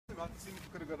How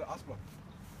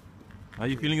are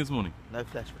you feeling this morning? No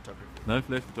flash photography. No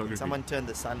flash photography. Someone turned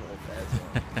the sun off as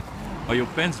well. Are your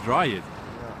pants dry yet?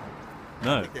 Yeah.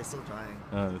 No. I think they're still drying.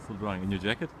 Oh, they're still drying. In your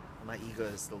jacket? My ego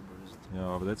is still bruised.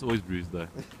 Yeah, but that's always bruised though.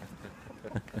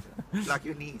 Like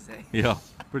your knees, eh? Yeah,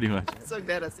 pretty much. So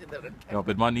glad I said that. Yeah,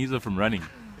 but my knees are from running,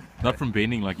 not from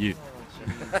bending like you.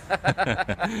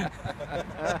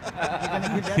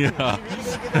 Yeah.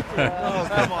 Oh,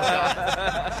 come on.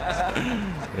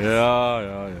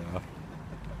 Yeah.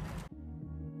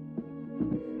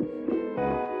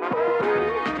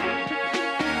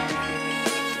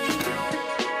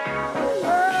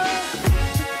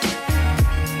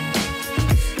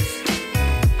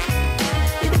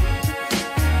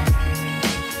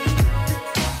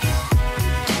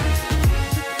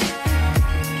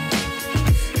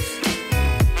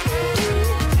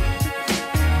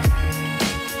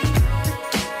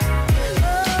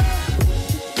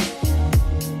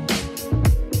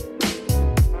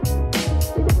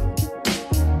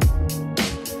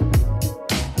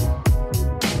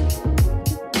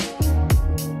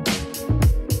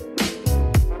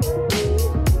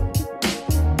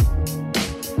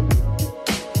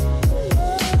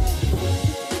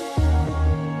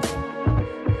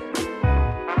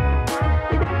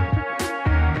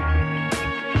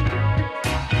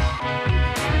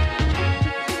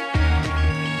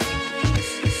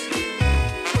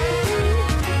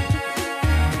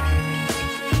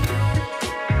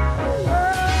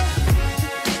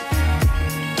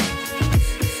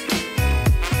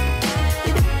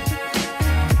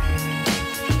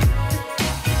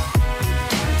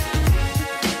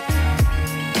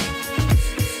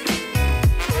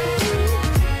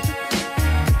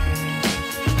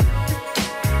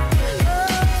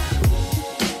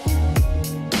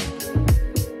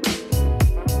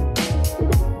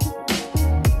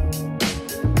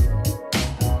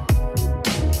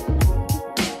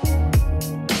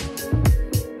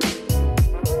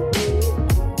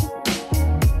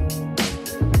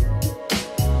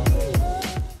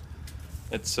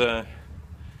 It's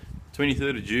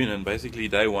 23rd of June and basically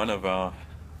day one of our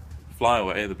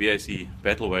flyaway, the BAC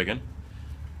Battlewagon,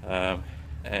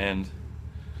 and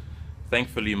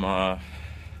thankfully my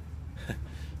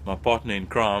partner in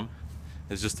crime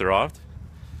has just arrived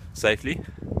safely,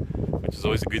 which is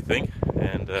always a good thing,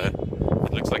 and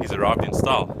it looks like he's arrived in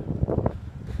style.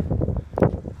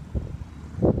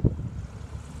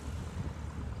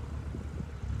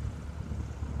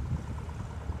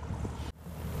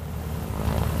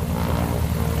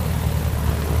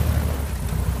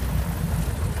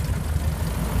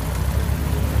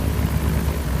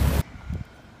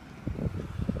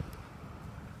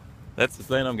 That's the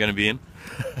plane I'm going to be in.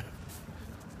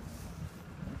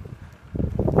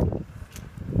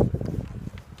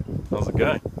 How's it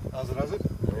going? How's it?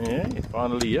 Yeah, it's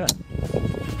finally here.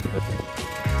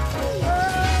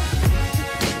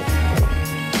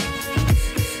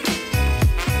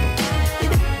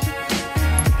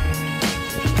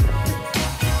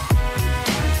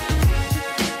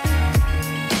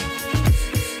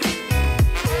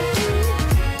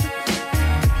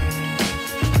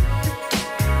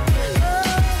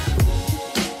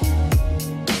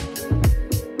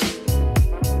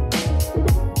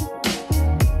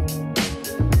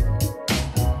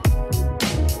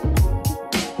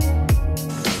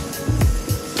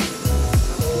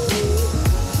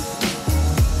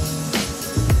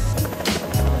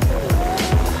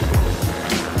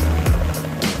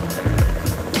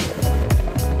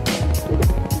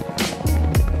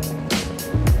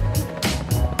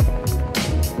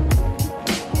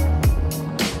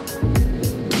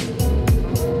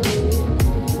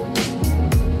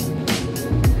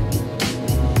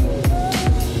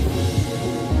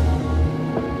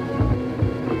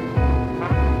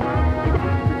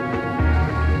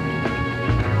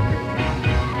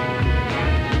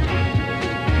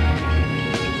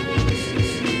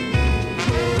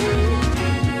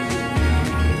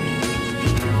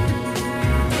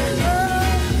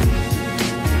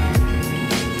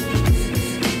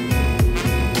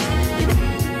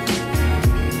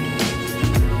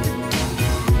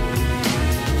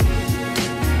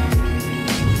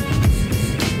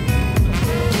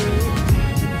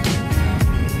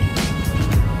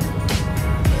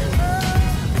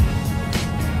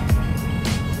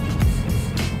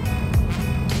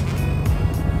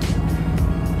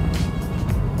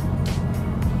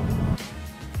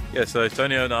 Yeah, so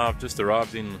Tonio and I have just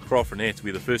arrived in Crawfordnet.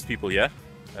 We're the first people here.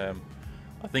 I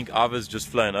think Ava's just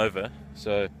flown over,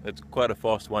 so it's quite a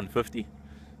fast 150.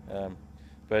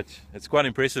 But it's quite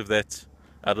impressive that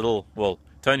our little, well,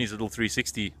 Tony's little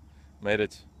 360 made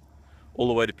it all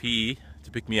the way to PE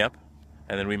to pick me up,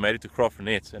 and then we made it to Crawford,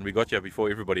 and we got here before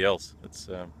everybody else. It's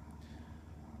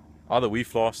either we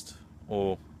fast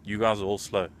or you guys are all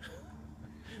slow.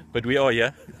 But we are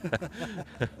here.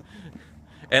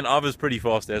 And Ava's pretty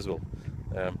fast as well.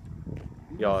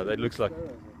 Yeah, that looks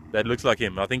like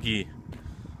him. I think he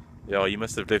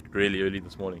must have left really early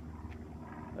this morning.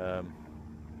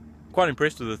 Quite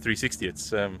impressed with the 360.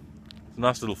 It's a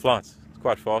nice little flight. It's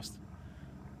quite fast.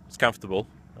 It's comfortable,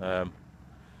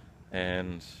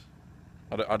 and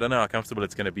I don't know how comfortable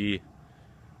it's going to be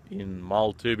in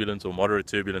mild turbulence or moderate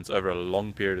turbulence over a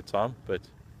long period of time, but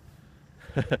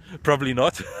probably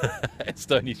not.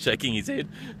 Stoney's shaking his head.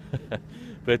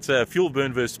 But fuel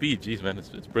burn versus speed, geez man,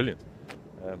 it's brilliant.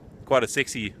 Quite a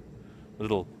sexy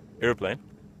little airplane,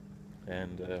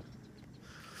 and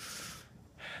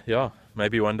yeah,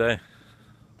 maybe one day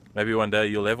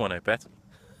you'll have one, eh, Pat?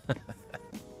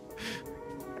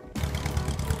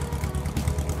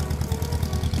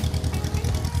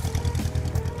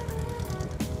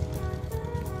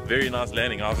 Very nice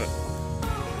landing, Ava.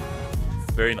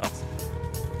 Very nice.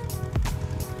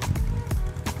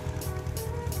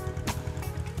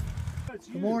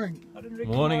 Good morning.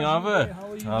 Morning, Ava.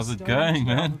 How's it going,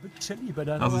 man? A bit chilly, but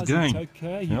how's it going? It's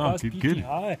okay. You Yeah, guys good, peaking good.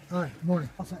 high. Hi, morning.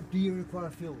 Do you require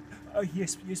fuel? Oh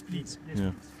yes, yes please. Yes,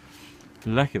 Yeah. please.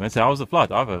 Lucky, man. So how was the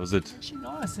flight, Ava? Was it? Actually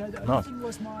nice. The only Nice. thing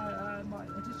was my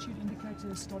attitude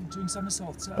indicator started doing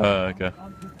somersaults. So Okay.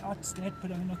 I'm without that, but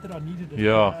not that I needed it.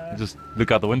 Yeah, just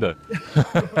look out the window.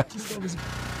 Just I was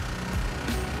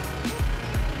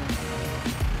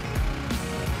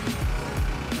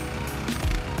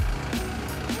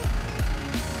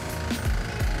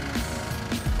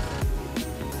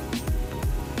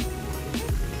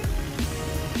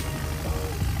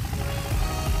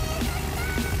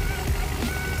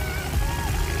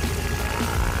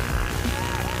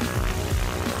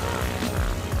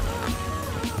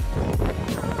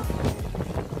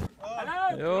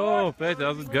Yo, Pat,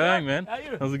 how's it going, man?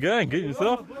 How's it going? Good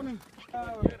yourself?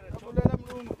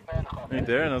 Hey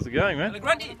Darren, how's it going, man?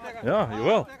 Yeah, you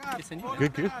well?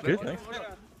 Good, thanks.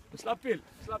 Slap in.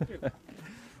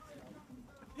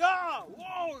 Ja,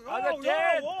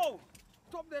 wow.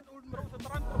 Stop that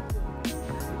old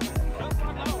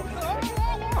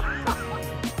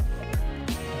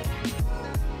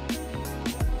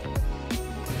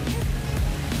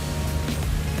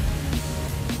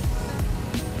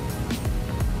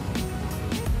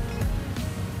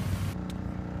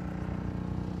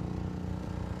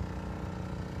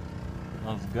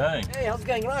How's it going? Hey, how's it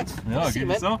going? Right? Yeah, See you, good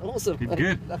man. yourself? Awesome.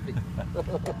 Good. Lovely.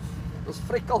 It was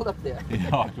freak cold up there.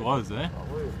 Yeah, it was, eh?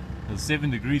 Oh, woo. It was 7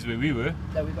 degrees where we were.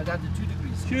 No, we got down to 2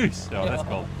 degrees. Jeez, oh, that's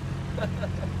cold.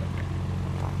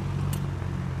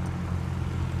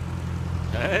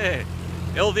 Hey,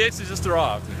 LVX has just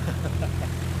arrived.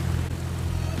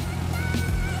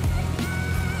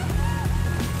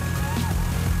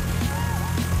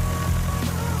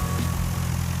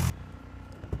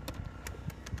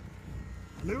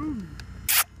 Hello.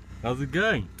 How's it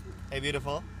going? Hey,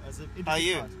 beautiful. How are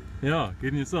you? Yeah,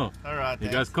 good yourself. All right. You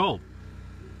thanks. guys cold?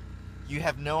 You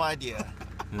have no idea.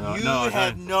 No, You no, I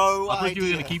have don't. no I thought idea. you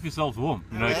were going to keep yourselves warm.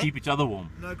 You know, Okay. keep each other warm.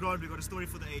 No, Grant, we got a story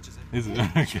for the ages. Eh? Is it?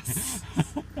 Okay.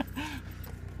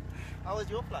 How was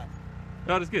your flight?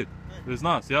 Yeah, it was good. It was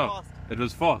nice, yeah. Fast. It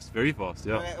was fast, very fast,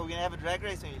 yeah. Are we gonna have a drag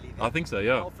race when you leave? I think so,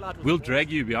 yeah. Whole flight was We'll fast.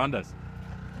 drag you behind us.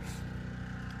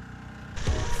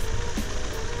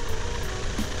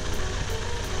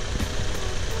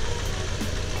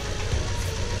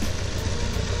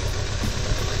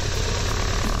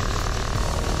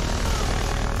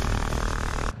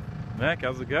 Mac,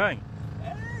 how's it going?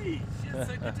 Hey, shit,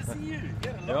 so good to see you.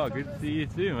 Yeah, good to see you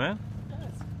too, man.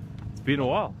 It's been a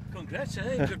while. Congrats,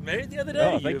 hey, you got married the other day.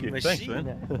 Oh, thank you. Thanks, Machine.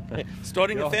 man.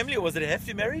 Starting Yeah. a family, or was it a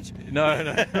hefty marriage? No,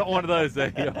 not one of those.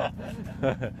 Yeah.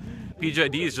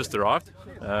 PJD has just arrived.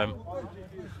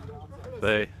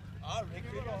 They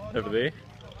over there.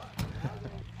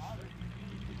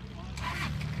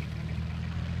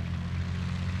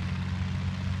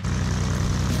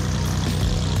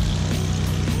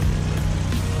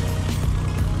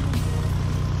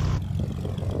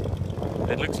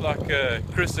 It looks like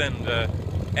Chris and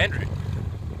Andrew.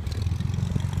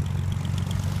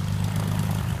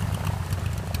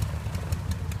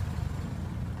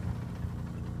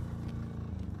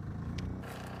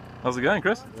 How's it going,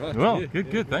 Chris? Right, Well, yeah,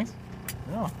 good, thanks.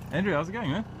 Yeah. Andrew, how's it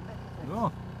going, man? Well.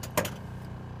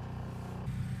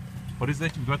 What is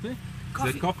that you've got there? Coffee.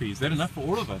 Is that coffee? Is that enough for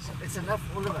all of us? It's enough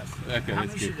for all of us. Okay, How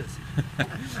that's many good. sugars?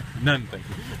 None, thank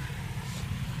you.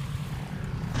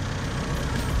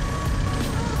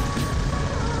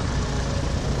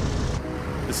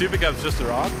 The Super Cub's just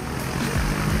arrived.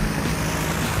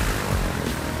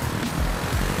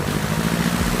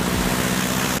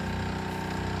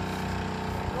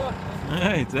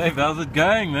 Hey Dave, how's it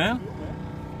going, man?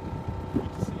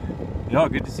 Yeah,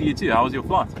 good to see you too. How was your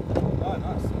flight? Oh,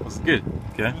 nice. Was it good?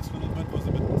 Okay. This little bit was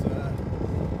a bit of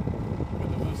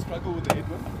a struggle with the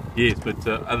headwind. Yes, but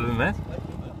other than that,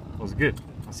 was it good?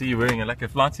 I see you wearing a lacquer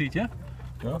flight suit, yeah?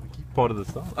 Yeah, part of the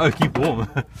style. Oh, keep warm.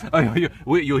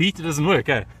 Oh, your heater doesn't work,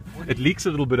 eh? It leaks a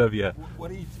little bit over here.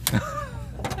 What eat?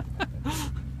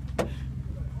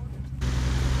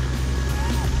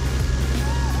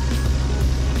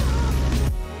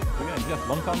 Okay, yeah,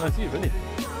 long time no see, really.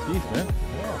 Jeez, man.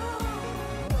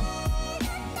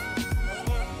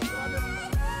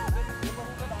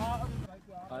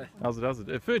 How's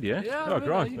it? Third, yeah? Yeah, Oh, man,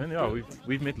 great, man. Yeah,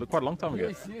 we've met quite a long time ago.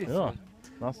 Yes, yes. Yeah.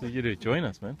 Nice of you to join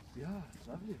us, man. Yeah, it's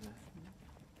lovely,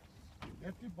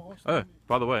 man. Oh,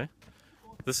 by the way,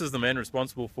 this is the man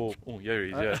responsible for, oh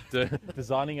yeah, he's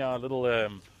designing our little,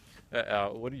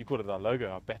 what do you call it, our logo,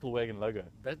 our Battlewagon logo.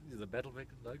 The Battlewagon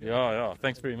logo. Yeah.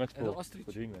 Thanks very much And the for ostrich.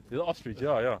 doing that. The ostrich,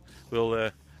 yeah.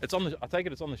 Well, it's on the, I take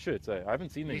it it's on the shirt, so I haven't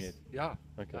seen them Yes, yet. yeah.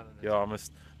 Okay. No, Yeah, I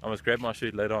must grab my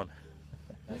shirt later on.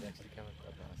 That actually came out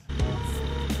quite nice.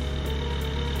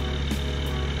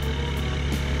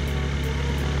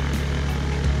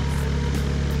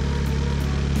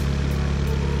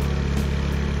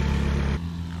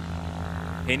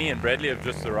 Henny and Bradley have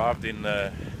just arrived in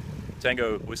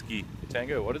Tango Whiskey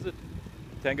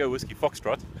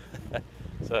Foxtrot.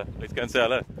 So let's go and say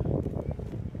hello.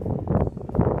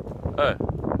 Oh,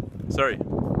 sorry,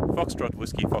 Foxtrot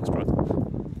Whiskey Foxtrot.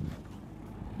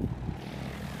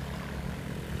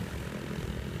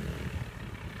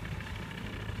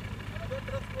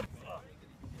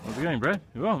 How's it going, Brad?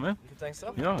 You well, man? Thanks,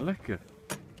 sir. Yeah, lekker.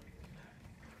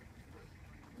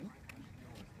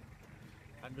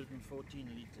 114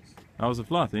 liters. How was the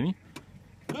flight, Henny?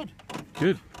 Good.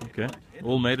 Good. Okay.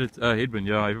 All made it. Headwind.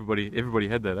 Yeah, everybody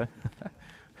had that, eh?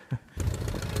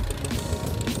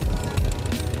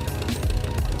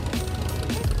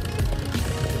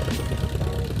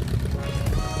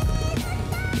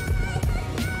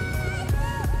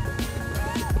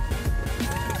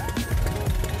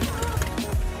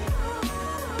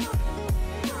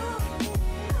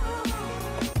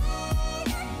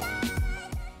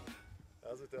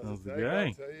 How's it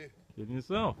going? Good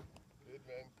yourself. Good,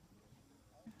 man.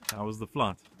 How was the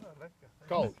flight?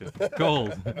 Cold. Okay.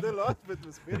 Cold. The last bit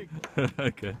was very cold.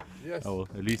 Okay. Yes. Oh well,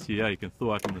 at least you can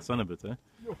thaw out in the sun a bit, eh?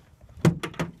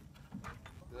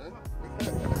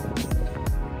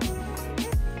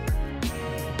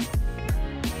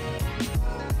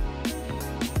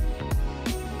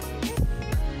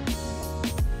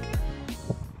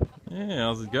 Yeah,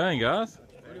 how's it going, guys?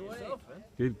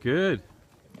 Good.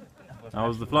 How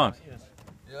was the flight?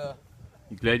 Yeah,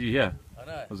 You glad you're here? I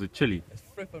know. Was it chilly? It's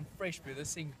frippin' fresh, bro.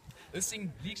 This thing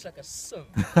leaks like a sieve.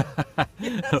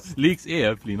 Leaks air,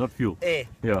 hopefully, not fuel. Air.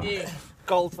 Yeah. Yeah.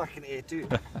 Cold fucking air too.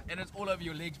 And it's all over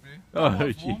your legs, bro. Oh, One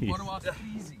was warm, jeez. one was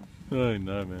freezing. Oh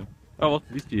no, man. Oh well,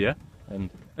 at least you're here. And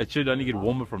it should only get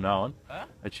warmer from now on. Huh?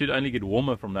 It should only get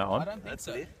warmer from now I on. don't think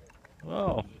so. it.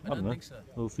 Well, I don't know. think so.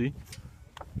 We'll see.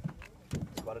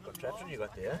 It's quite a contraption you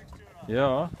got there.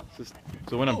 Yeah. It's just,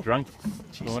 so when I'm drunk,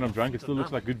 it still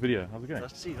looks like good video. How's it going?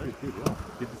 Nice to see you.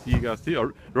 Good to see you guys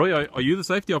too. Roy, are you the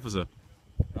safety officer?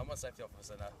 I'm a safety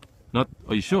officer now. Not?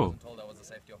 Are you I sure? wasn't told I was a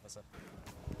safety officer.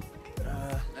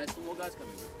 There's two more guys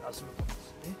coming.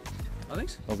 I think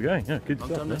so. How's it going? Yeah, good Long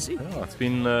stuff. time no man. see. Yeah, it's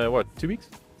been what, 2 weeks?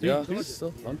 Yeah, Two weeks?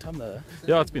 still long time though.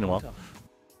 Yeah, it's been a while.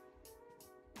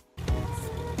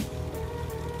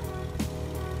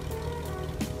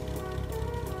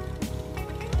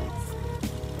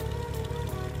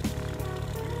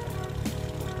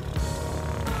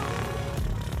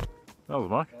 That was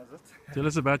Mark. Tell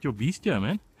us about your beast here,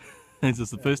 man. Is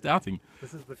this the first outing?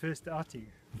 This is the first outing.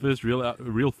 First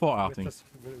real far outing. With this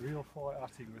real far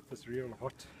outing with this real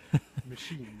hot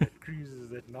machine that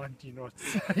cruises at 90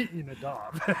 knots in a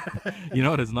dive. You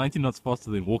know what? It's 90 knots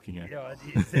faster than walking, eh? Yeah,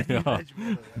 it is. Yeah. Much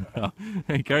better.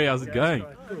 Hey, Gary, how's it going?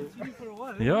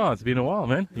 Yeah, it's been a while,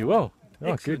 man. You well?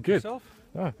 Oh, good. Yourself?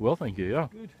 Oh, well, thank you. Yeah.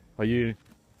 Good. Are you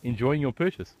enjoying your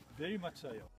purchase? Very much so,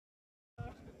 yeah.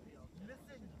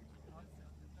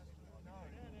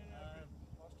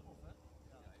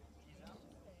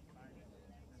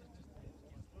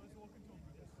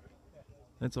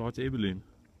 That's a hot air balloon.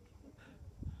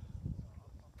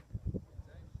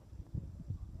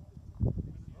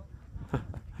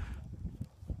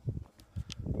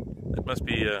 It must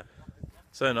be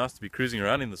so nice to be cruising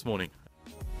around in this morning.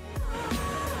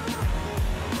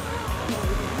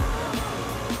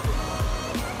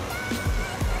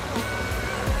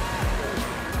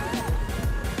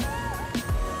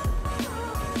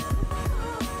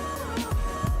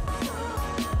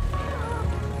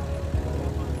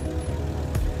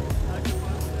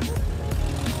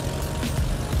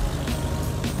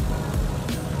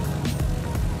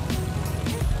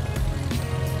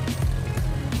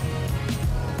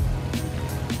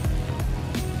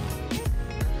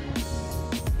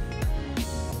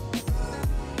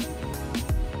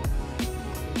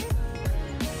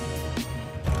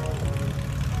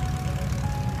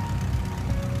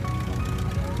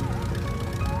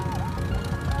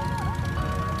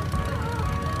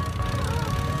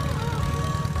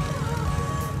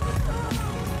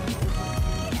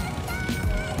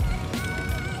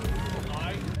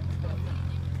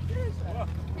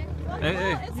 Hey,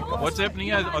 hey, what's happening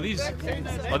here? Are these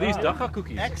Dhaka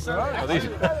cookies? Are these?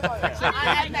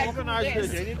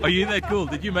 Are you that cool?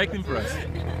 Did you make them for us?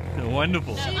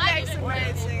 Wonderful. She makes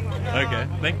amazing. Okay,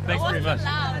 thanks very much.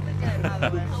 I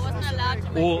wasn't allowed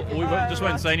to make Or we just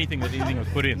won't say anything that anything was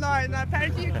put in. No,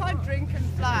 apparently you can't drink and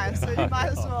fly, so you might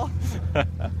as well.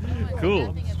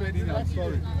 Cool.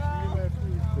 The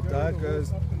diet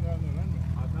goes.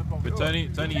 But Tony,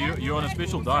 you're on a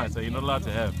special diet, so you're not allowed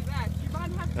to have.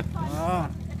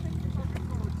 Ah.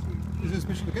 Is it a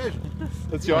special occasion?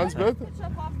 It's Jan's birthday.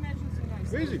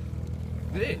 Where is he?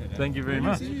 Thank you very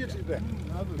much. See you today.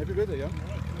 Happy birthday, Jan.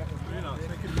 Very nice.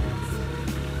 Thank you.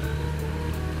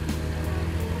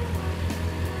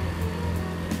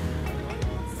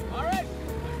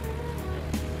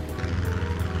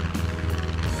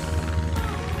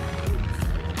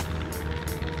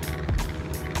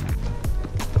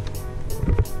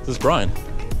 This is Brian.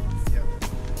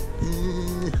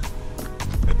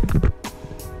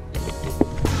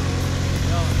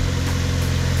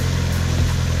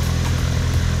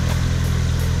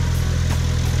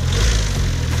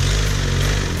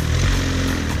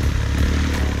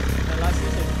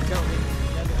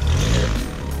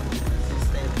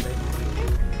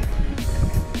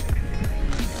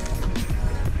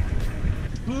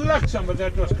 Some of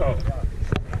that was cold.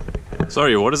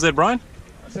 Sorry, what is that, Brian?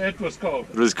 That was cold.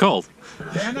 It was cold.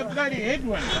 And a bloody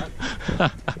headwind.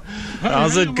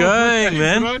 How's it going,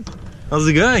 man? How's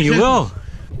it going? You well?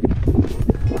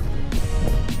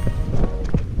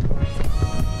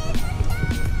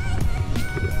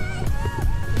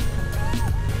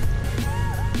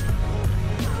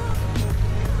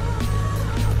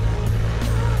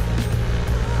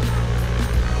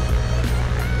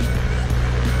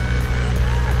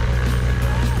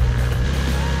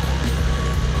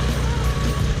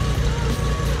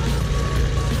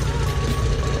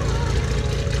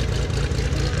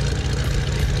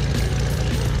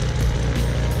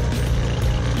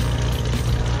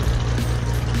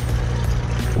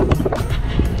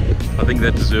 I think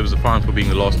that deserves a fine for being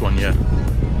the last one here.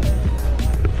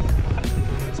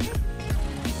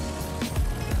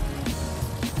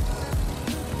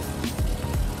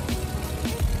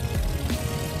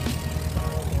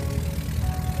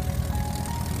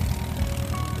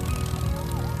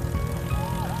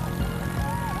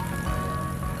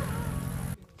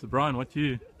 So Brian, what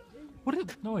is,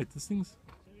 no wait, this thing's,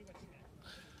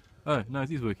 oh no,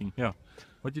 it is working, yeah.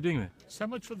 What are you doing there? So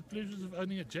much for the pleasures of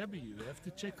owning a jabby. You have to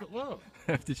check the oil.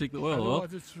 Have to check the oil.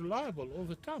 Otherwise it's reliable all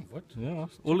the time. What? Yeah,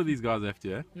 all of these guys have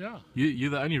to, eh? Yeah. You're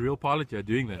the only real pilot here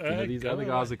doing that. You know, these other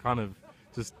guys are kind of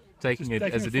just taking it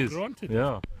as it is. Granted.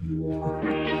 Yeah.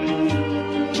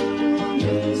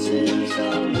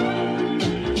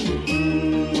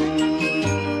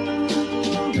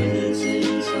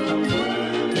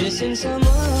 Missing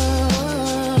someone.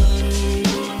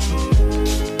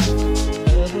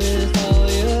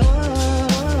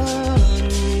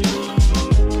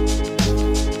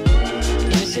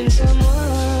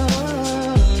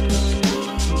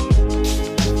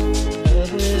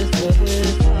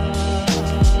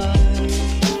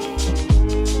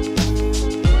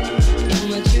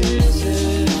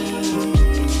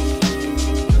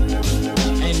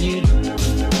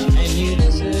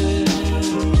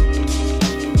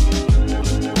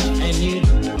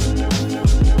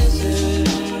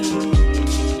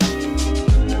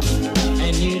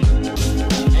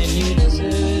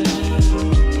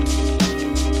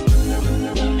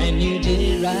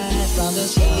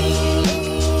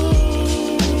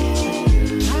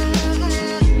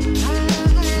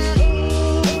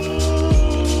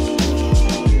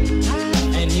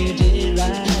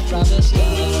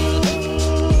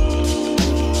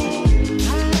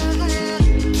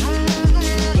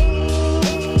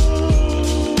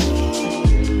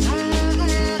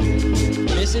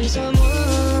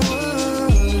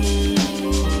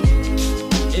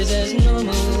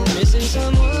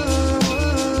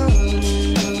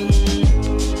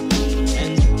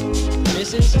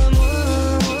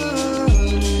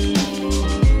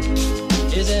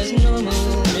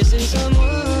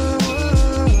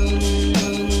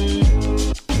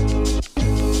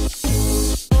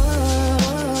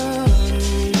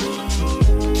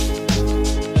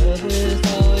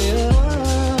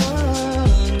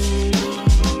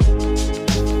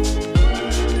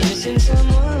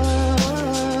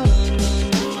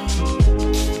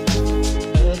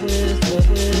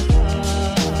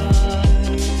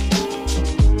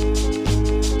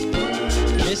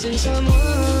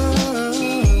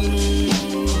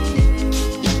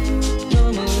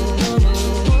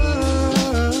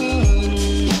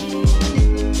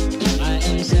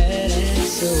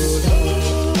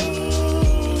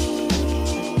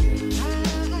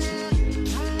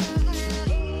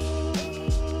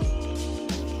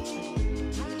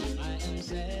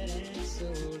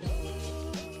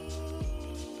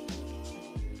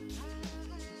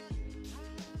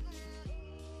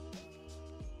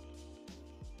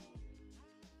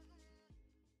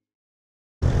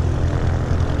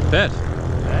 Pat,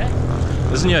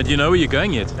 listen here, do you know where you're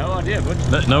going yet? No idea,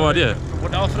 but No idea.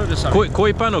 what off-road is something?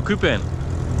 Koipan or Kupan?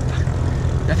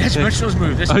 That's Mitchell's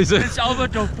move. That's, Oh, is it? It's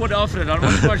Albert or Port Alfred. I'm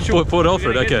not quite sure. Port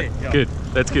Alfred, We're gonna okay, get there, yeah. good,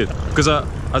 that's good. Because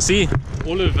I see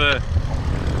all of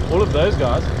those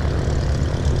guys,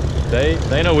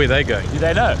 they know where they're going. Do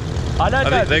they know? I don't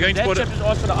know. They're going to that Port. chap just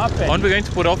asked for the iPad. Aren't we going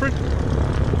to Port Alfred? I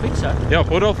think so. Yeah,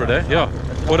 Port Alfred, eh? Yeah,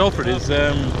 Port Alfred is That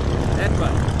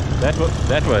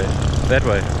way. that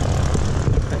way.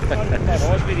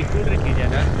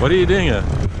 What are you doing here?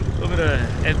 Over to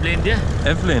Avblend, yeah.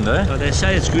 Avblend, eh? So they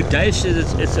say it's good. Dave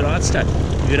says it's the right stuff.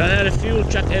 If you run out of fuel,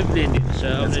 chuck Avblend in. So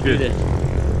I'm going to do good. that.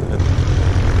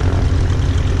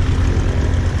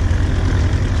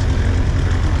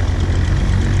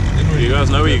 You guys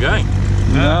know where you're going?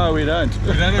 No, we don't.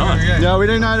 We don't know where we're going. No, we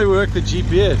don't know how to work the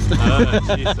GPS. Oh,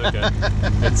 jeez, okay.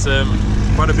 It's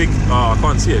quite a big. Oh, I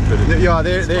can't see it, but Yeah,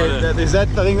 there's that.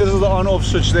 I think this is the on-off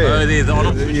switch there. Oh, there's the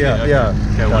on-off switch. Yeah, there. yeah.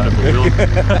 Okay,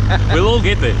 wonderful. We'll all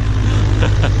get there.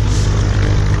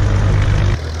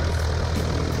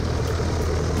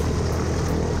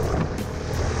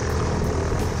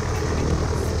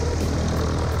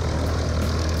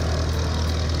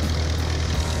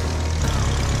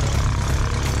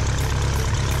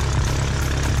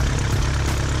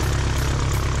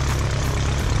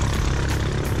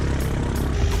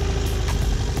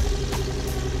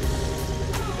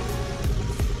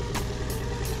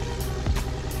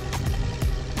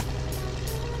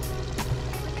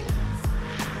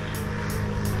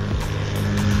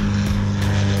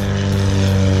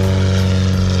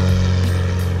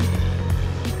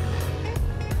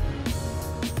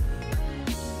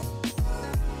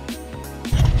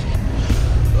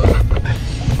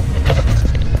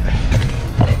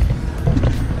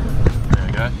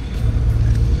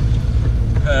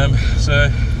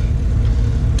 So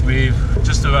we've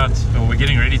just about, well, we're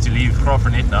getting ready to leave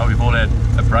Graaff-Reinet now. We've all had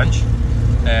a brunch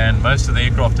and most of the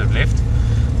aircraft have left.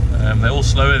 They're all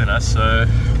slower than us, so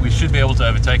we should be able to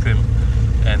overtake them,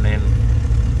 and then,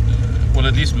 well,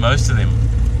 at least most of them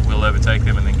will overtake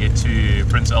them and then get to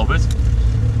Prince Albert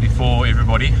before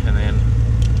everybody, and then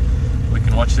we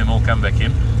can watch them all come back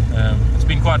in. It's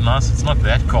been quite nice. It's not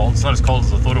that cold. It's not as cold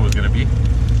as I thought it was going to be.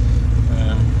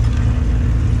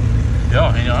 Yeah,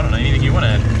 I don't know, anything you want to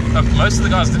add? Most of the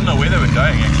guys didn't know where they were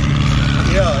going,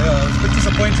 actually. Yeah, it's a bit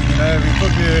disappointing, you know. We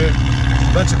thought we were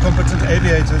a bunch of competent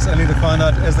aviators, only to find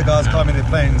out as the guys climbing their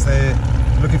planes, they're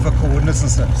looking for coordinates and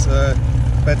stuff. So,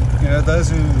 but you know, those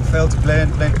who fail to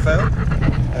plan to fail.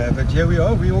 But here we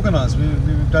are, we organised,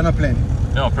 we've done our planning.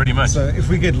 Yeah, pretty much. So if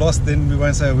we get lost, then we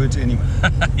won't say a word to anyone.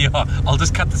 Yeah, I'll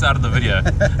just cut this out of the video.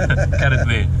 Cut it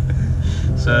there.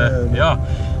 So, yeah,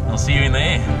 I'll see you in the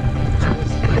air.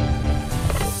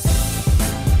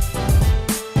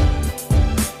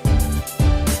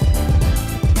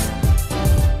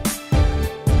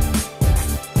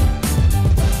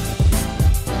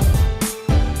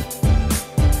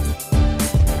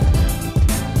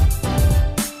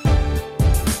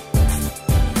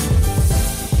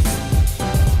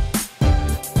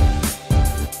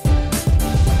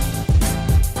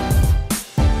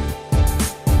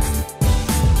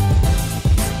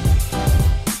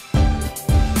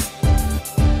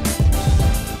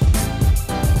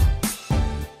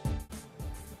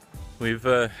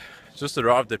 We've just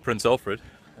arrived at Prince Alfred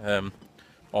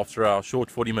after our short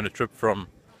 40-minute trip from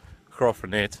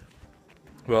Graaff-Reinet.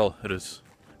 Well, it was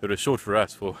short for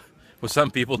us. For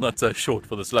some people, not so short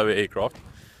for the slower aircraft.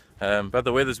 But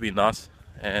the weather's been nice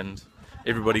and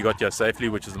everybody got here safely,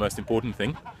 which is the most important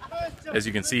thing. As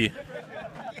you can see,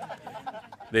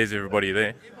 there's everybody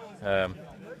there,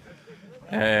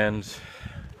 and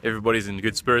everybody's in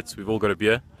good spirits. We've all got a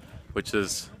beer, which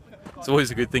is, it's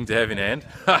always a good thing to have in hand.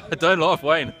 Don't laugh,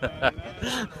 Wayne.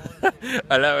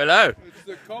 Hello. It's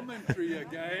the commentary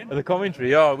again. The commentary,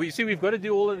 yeah. We see we've got to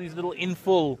do all of these little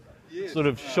infill sort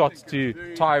of shots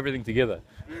to tie everything together.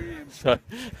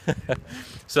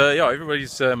 So yeah,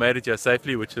 everybody's made it here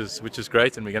safely, which is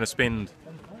great, and we're going to spend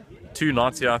 2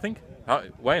 nights here, I think.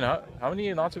 Wayne, how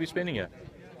many nights are we spending here?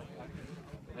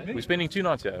 We're spending 2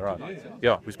 nights here, right?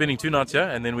 Yeah, we're spending 2 nights here,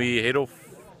 and then we head off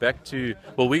back to,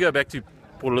 well, we go back to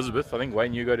Port Elizabeth. I think,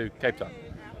 Wayne, you go to Cape Town.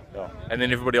 Yeah. And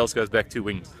then everybody else goes back to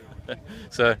Wings.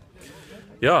 So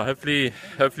yeah, hopefully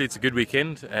it's a good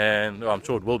weekend, and I'm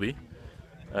sure it will be.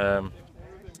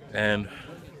 And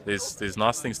there's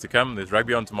nice things to come. There's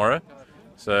rugby on tomorrow,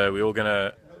 so we're all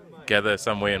gonna gather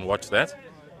somewhere and watch that.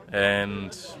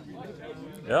 And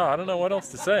yeah, I don't know what else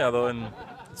to say other than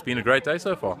it's been a great day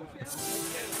so far.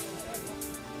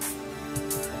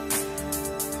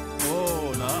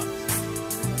 Oh, nice.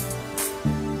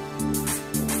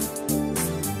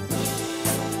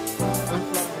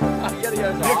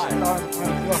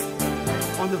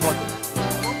 the vodka.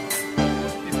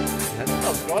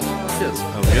 Cheers.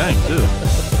 Oh, we're going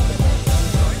too.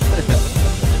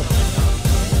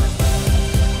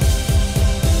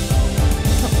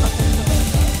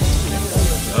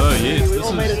 Oh yes,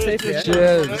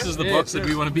 this is the box that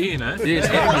we want to be in, eh? Yes.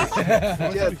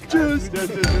 Cheers.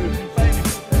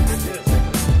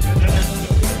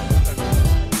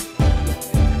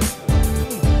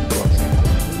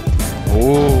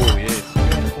 Oh yes.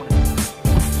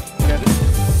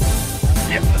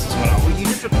 Yep, this is what I want. Were you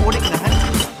just recording the hunt?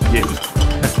 Yes.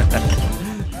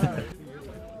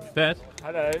 Pat,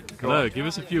 Hello. hello, give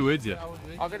us a few words here.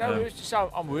 I don't know words to say.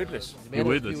 I'm wordless. You're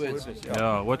wordless.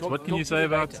 Yeah, what can you say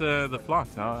about the flight?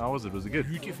 How was it? Was it good?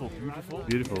 Beautiful.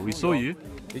 Beautiful. We saw you.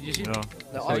 Did you see? Yeah.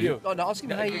 No, Saw you? no, ask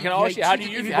him how you. Can I ask you, how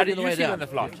did you feel on the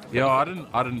flight? Yeah, I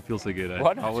didn't feel so good. Eh?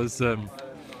 What? I was A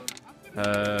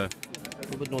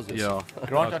little bit nauseous. yeah.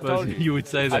 Grant, I suppose told you. you would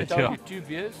say I that. told Yeah. you 2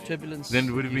 beers. Turbulence. Then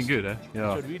it would have been good, eh? That's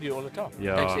Yeah. what we do all the time.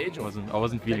 Yeah, Takes the edge off. I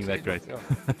wasn't feeling that Takes great. the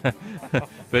edge off,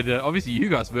 But obviously you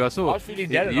guys, but I saw I was feeling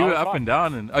Darren, you I were was up fine. and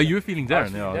down, and you were feeling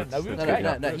Darren. feeling Yeah, Darren. that's No, we were good, great.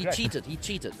 yeah. No, he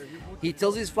cheated. He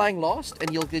tells he's flying last, and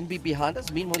he'll then be behind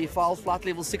us. Meanwhile, he files flight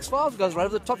level 65, goes right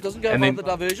over the top, doesn't go And above then-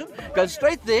 the diversion, goes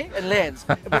straight there and lands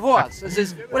before us. And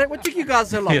says, "What took you guys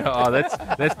so long?" Yeah,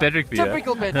 that's Patrick for you. eh?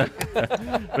 Typical Patrick.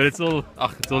 But it's all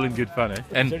in good fun, eh?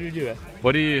 And So do you do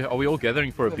it? are we all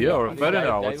gathering for a beer or a photo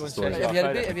now? What's the story? Have you had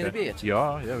a beer? Have you had a beer yet?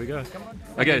 Yeah, we go.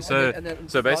 Okay,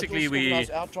 so basically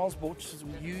our transport,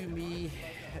 you, me,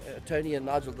 Tony and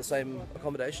Nigel, the same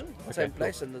accommodation, same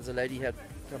place, and there's a lady had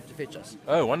come to fetch us.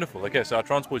 Oh, wonderful. Okay, so our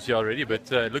transport's here already,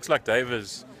 but it looks like Dave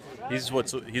he's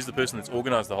the person that's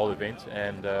organised the whole event,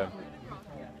 and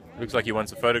looks like he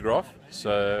wants a photograph.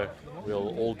 So we'll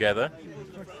all gather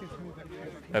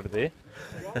over there,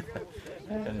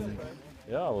 and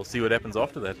yeah, we'll see what happens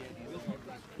after that.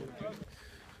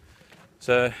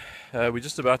 So we're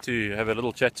just about to have a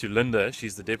little chat to Linda.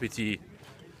 She's the deputy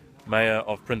mayor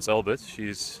of Prince Albert.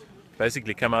 She's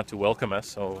basically come out to welcome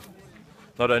us, or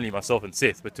not only myself and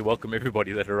Seth, but to welcome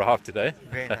everybody that arrived today.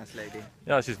 Very nice lady.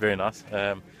 Yeah, she's very nice.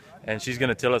 And she's going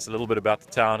to tell us a little bit about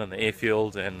the town and the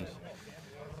airfield, and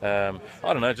I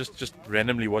don't know, just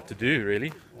randomly what to do,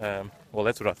 really. Well,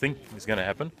 that's what I think is going to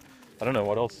happen. I don't know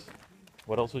what else.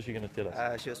 What else was she going to tell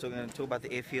us? She was going to talk about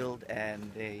the airfield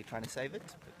and they're trying to save it.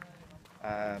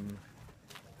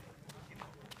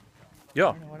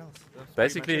 Yeah, What else? That's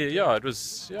basically, pretty much it. yeah, it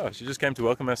was. Yeah, she just came to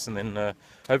welcome us, and then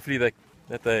hopefully they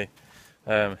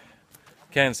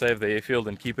can save the airfield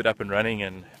and keep it up and running,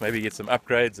 and maybe get some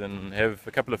upgrades and have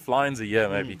a couple of fly-ins a year,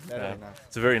 maybe. that'd be nice.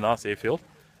 It's a very nice airfield,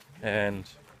 and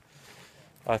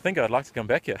I think I'd like to come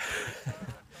back here.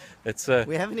 It's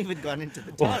We haven't even gone into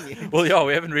the town yet. well, yeah,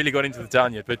 we haven't really got into the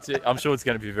town yet, but I'm sure it's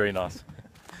going to be very nice.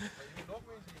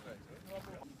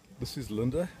 This is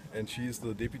Linda, and she is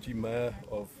the deputy mayor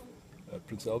of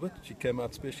Prince Albert. She came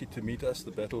out specially to meet us,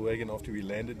 the Battlewagon, after we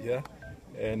landed here,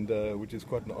 and which is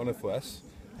quite an honor for us.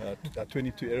 Our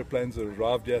 22 aeroplanes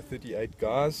arrived here, 38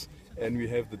 guys, and we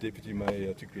have the deputy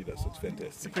mayor to greet us. It's fantastic.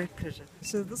 It's a great pleasure.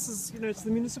 So this is, it's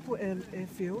the municipal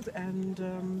airfield,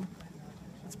 and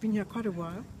it's been here quite a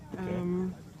while.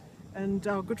 And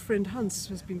our good friend Hans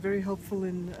has been very helpful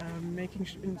in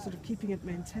in sort of keeping it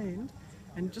maintained.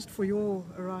 And just for your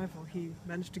arrival, he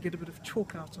managed to get a bit of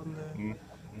chalk out on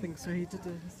the thing. So he's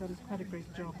done quite a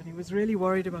great job. And he was really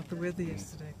worried about the weather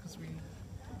yesterday because we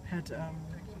had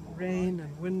rain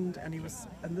and wind, and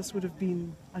this would have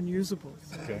been unusable.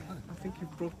 So I think you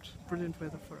brought brilliant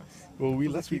weather for us. Well, we're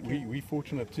lucky. We're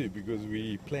fortunate too, because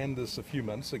we planned this a few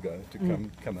months ago to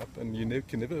come up, and you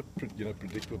can never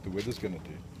predict what the weather's going to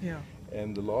do. Yeah.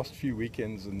 And the last few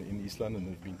weekends in East London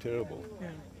have been terrible. Yeah.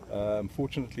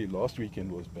 Fortunately, last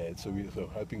weekend was bad, so we were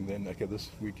hoping then, okay, this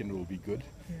weekend will be good.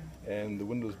 Yeah. And the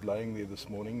wind was blowing there this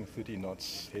morning, 30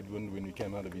 knots headwind when we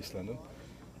came out of East London.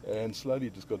 And slowly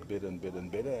it just got better and better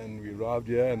and better, and we arrived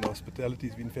here, and the hospitality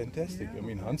has been fantastic. I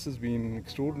mean, Hans has been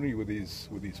extraordinary with his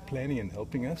planning and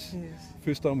helping us. Yes.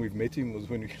 First time we've met him was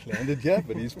when we landed here,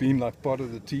 but he's been like part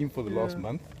of the team for the last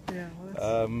month. Yeah,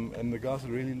 well, and the guys are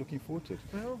really looking forward to it.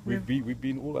 Well, we've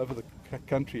been all over the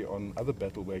country on other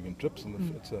Battlewagon trips,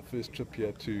 and it's our first trip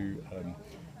here to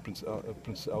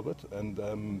Prince Albert,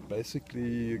 and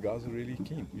basically the guys are really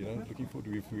keen, looking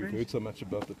forward to it. We've heard so much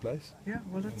about the place. Yeah,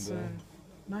 well, it's a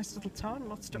nice little town,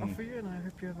 lots to offer you, and I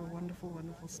hope you have a wonderful,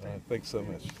 wonderful stay. Thanks so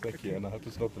much. Thank you, and I hope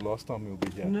it's not the last time we'll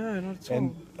be here. No, not at all.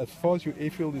 And as far as your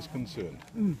airfield is concerned,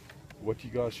 what you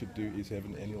guys should do is have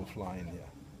an annual fly-in here.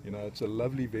 It's a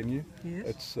lovely venue. Yes.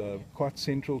 It's quite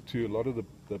central to a lot of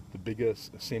the bigger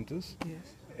centres. Yes.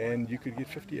 And you could get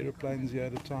 50 aeroplanes here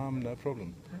at a time, no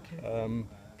problem. Okay.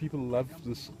 people love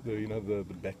this, the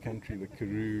backcountry, the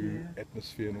Karoo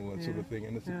atmosphere and all that sort of thing,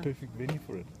 and it's a perfect venue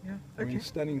for it. Yeah. I mean,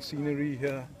 stunning scenery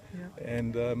here,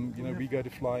 and we go to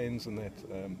fly-ins and that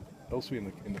elsewhere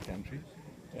in the country,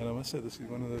 and I must say this is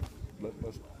one of the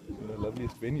most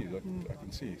loveliest venues I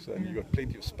can see. So you've got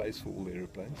plenty of space for all the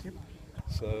aeroplanes. Yep.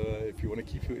 So if you want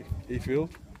to keep your airfield,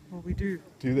 well, we do.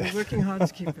 Do that. We're working hard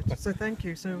to keep it. So thank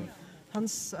you. So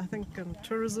Hans, I think, and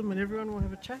tourism and everyone will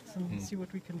have a chat and see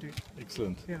what we can do.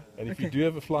 Excellent. Yeah. And if you do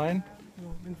have a fly-in,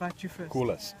 we'll invite you first. Call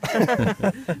us.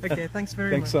 Okay, thanks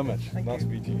very much. Thanks so much. Thank Nice you.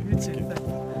 meeting you. Thank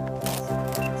you.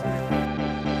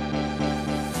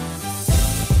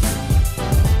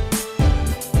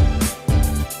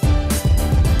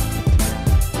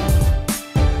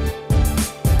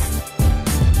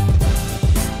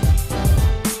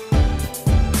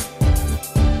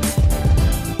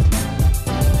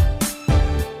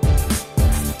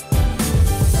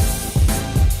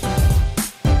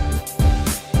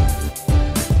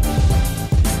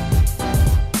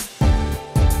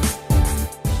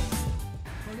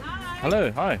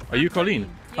 Hello, hi. Are you Colleen?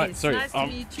 Hi, Yes, sorry. nice to I'm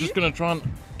meet just you. going to try and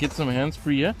get some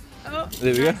hands-free here. Oh,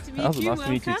 There we go. nice to meet Also, you. nice to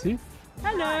meet you Welcome. too.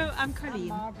 Hello, I'm Colleen.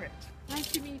 Margaret.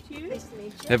 Nice to meet you. Nice to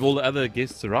meet you. Have all the other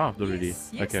guests arrived already? Yes,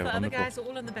 yes, Okay, the other wonderful. guys are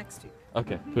all on the back stoop.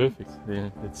 Okay, perfect. Yeah,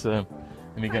 let's let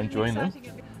me go and join them. exciting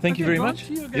event. Thank you Okay, very Bob, much.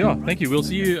 see you again. Yeah, thank you. We'll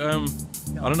see you. I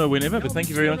don't know whenever, but thank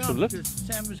you very much for the lift.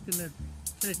 Sam is going to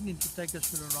threaten to take us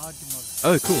for a ride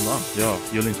tomorrow. Oh, cool. Nice. Yeah,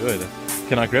 you'll enjoy that.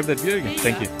 Can I grab that view again?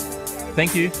 Thank you.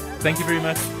 Thank you. Thank you very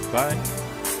much. Bye.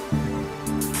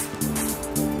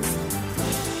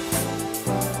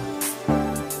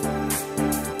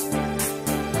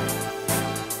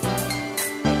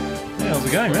 Hey, how's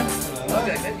it going, man?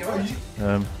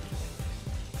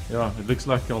 Yeah, it looks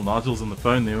like Nigel's on the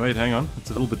phone there. Wait, hang on. It's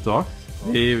a little bit dark.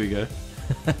 There we go.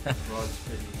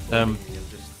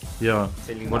 Yeah.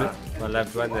 Telling What my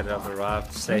loved one that I've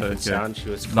arrived safe and sound. She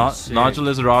was Nigel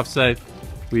has arrived safe.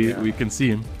 We can see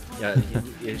him. Yeah,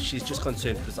 she's just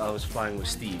concerned because I was flying with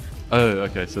Steve. Oh,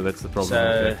 okay. So that's the problem. So,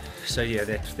 okay. so yeah,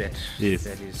 that Yes.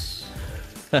 that is.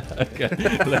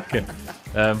 Okay.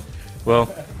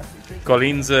 Well,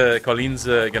 Colleen's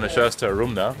going to show us to a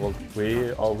room now. Well,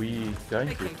 where are we going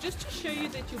to? Okay, just to show you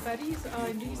that your buddies are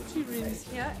in these two rooms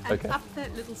here and Okay. up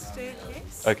that little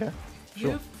staircase. Okay. Sure.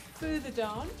 You're further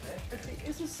down, but there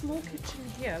is a small kitchen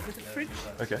here with a fridge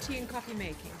Okay. for tea and coffee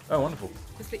making. Oh, wonderful.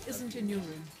 Because there isn't in your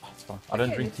room. That's fine. I don't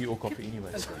Okay, drink tea or coffee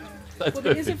anyway. So Okay. that's Well,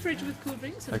 there is a perfect. fridge with cool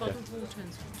drinks and Okay. bottled water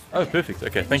and so Oh, perfect.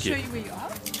 Okay, Let thank me you. show you where you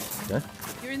are. Okay.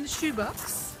 You're in the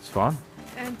shoebox. It's fine.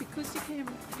 And because you came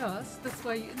last, that's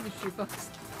why you're in the shoebox.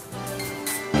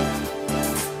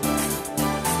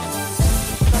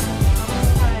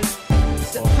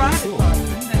 It's a private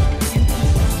bathroom that you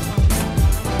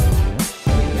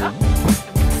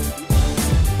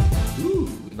can Ooh,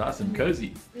 nice and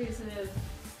cozy. There's a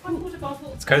hot water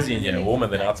bottle. It's cozy in here, warmer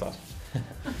than outside.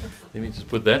 Let me just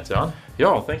put that down.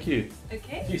 Yeah, thank you.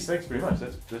 Okay. Geez, thanks very much.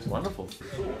 That's wonderful.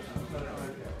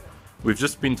 We've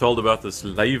just been told about this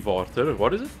leewater.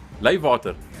 What is it?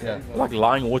 Leewater. Yeah. Like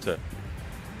lying water.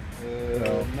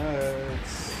 No,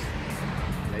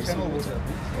 it's channel water.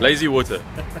 Lazy water.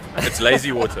 It's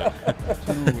lazy water.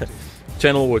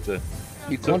 Channel water.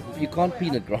 You can't pee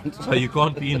in it, Grant. So you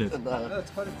can't pee in it. No,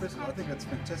 it's quite impressive. I think it's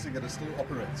fantastic that it still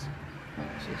operates.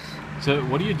 So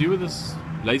what do you do with this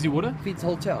lazy water? Feeds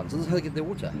whole towns. This is how they get their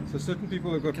water. So certain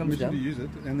people have got Comes permission down. to use it,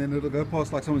 and then it'll go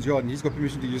past like someone's yard, and he's got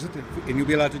permission to use it, and he'll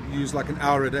be allowed to use like an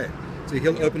hour a day. So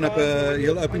he'll open up a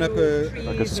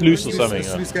like a sluice or something. a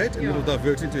sluice gate, and it'll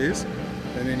divert into his,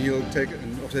 and then he'll take it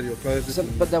and offset he'll close it. So,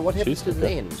 but then what happens to the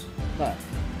end? No.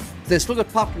 They've still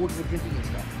got piped water for drinking and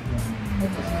stuff.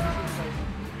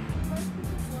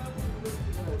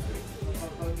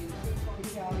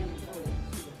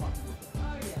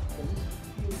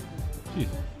 Jeez.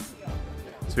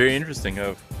 It's very interesting.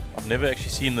 I've never actually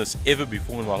seen this ever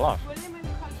before in my life.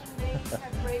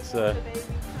 So,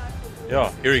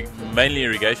 yeah, mainly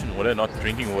irrigation water, not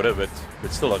drinking water, but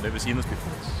still, I've never seen this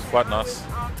before. It's quite nice.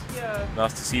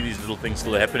 Nice to see these little things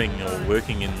still happening or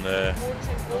working in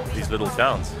these little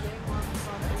towns.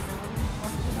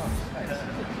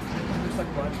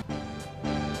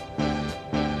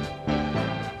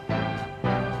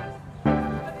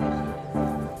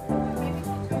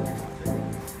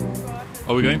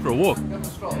 Are we going for a walk?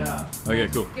 Yeah. Okay,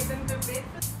 cool.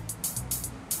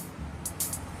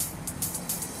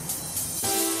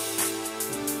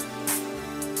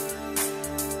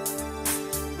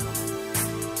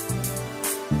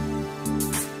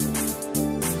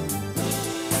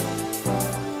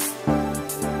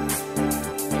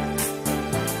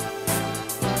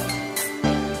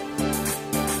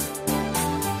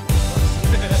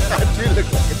 do look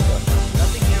like it.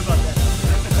 Nothing new about that.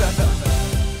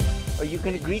 Oh, you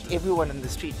can greet everyone in the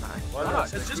street, man. Why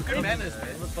not? It's just good manners,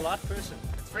 man. I'm a polite person.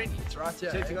 It's friendly. It's right here.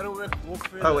 So if you got to walk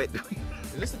further. Oh, wait.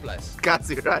 This is the place. Got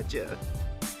you right here.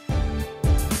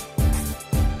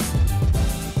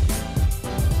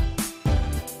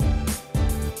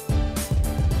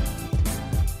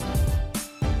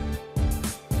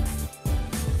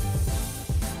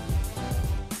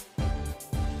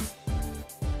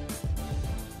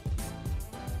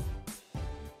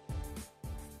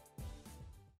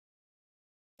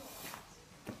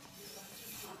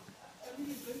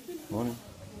 Morning.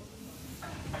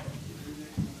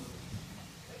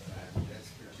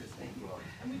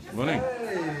 Morning.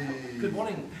 Good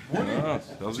morning. Nice.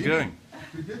 How's it going?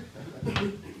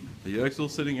 Are you still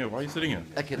sitting here? Why are you sitting here?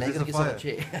 Okay, now you can get some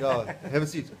chair. Yeah, have a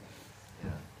seat.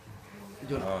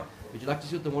 Would you like to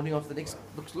see what the morning of the next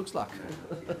looks like?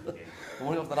 The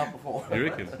morning of the night before. You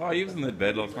reckon? Oh, he wasn't that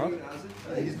bad last night.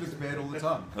 He just looks bad all the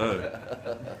time. Oh.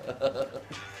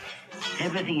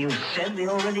 Everything you said we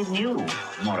already knew,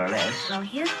 more or less. Well,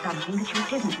 here's something that you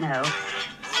didn't know.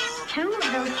 2 of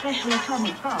those special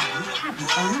atomic bombs haven't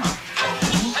gone off.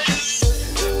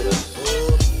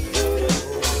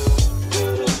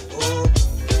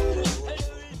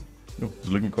 Oh, it's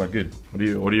looking quite good. What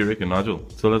do you reckon, Nigel?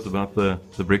 Tell us about the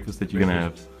breakfast that you're going to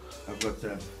have. I've got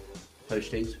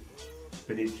poached eggs,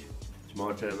 spinach,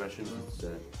 tomato mashed. It's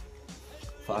a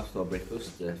 5-star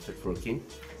breakfast, fit for a king.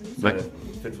 So,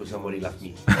 fit for somebody like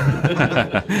me.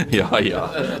 Yeah. What you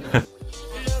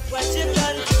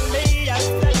done to me,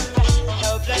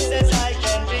 how blessed as I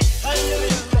can be.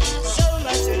 So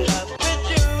much in love with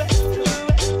you.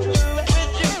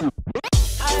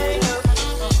 I know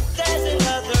there's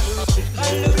another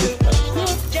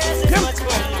guess as much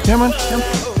for you. Come on.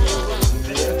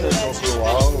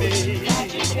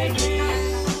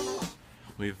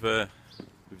 We've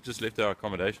just left our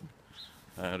accommodation.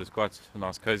 It is quite a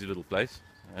nice, cozy little place.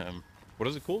 What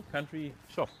is it called? Country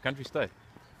shop, country stay.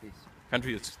 Yes.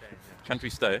 Country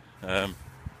stay.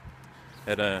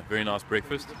 Had a very nice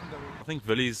breakfast. I think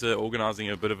Villy's organising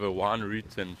a bit of a wine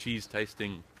route and cheese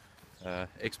tasting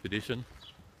expedition,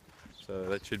 so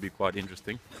that should be quite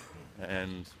interesting.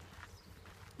 And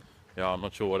yeah, I'm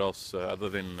not sure what else other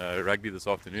than rugby this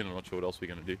afternoon. I'm not sure what else we're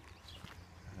going to do.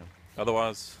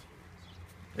 Otherwise,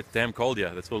 it's damn cold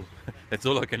here. That's all. That's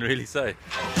all I can really say.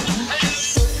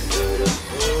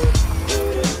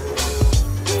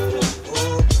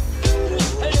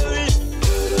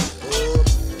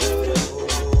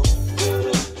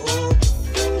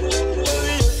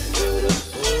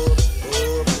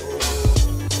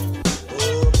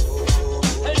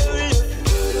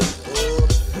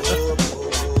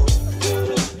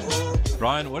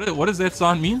 Brian, what does that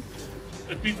sign mean?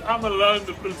 It means I'm alone,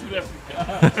 the Prince of Africa.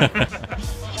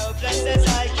 How blessed as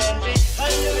I can be.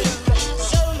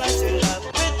 So much in love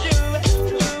with you.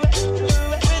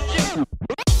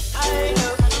 I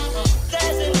know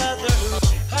there's another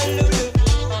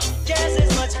guess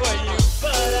as much for you,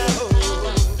 but I hope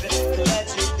that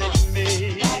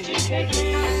you pick me.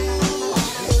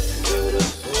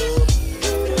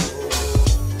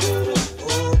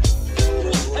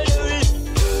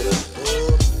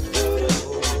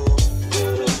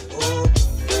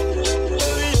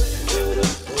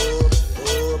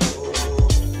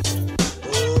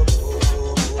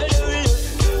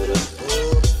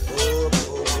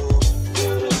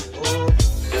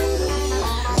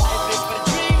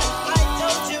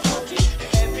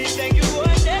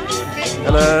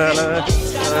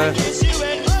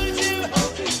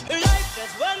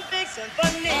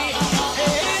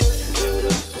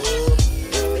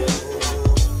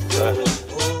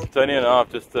 Tony and I have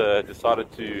just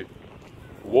decided to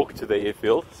walk to the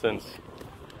airfield, since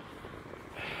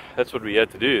that's what we had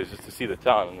to do, is just to see the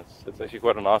town, and it's actually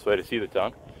quite a nice way to see the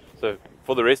town. So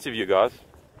for the rest of you guys,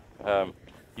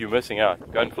 you're missing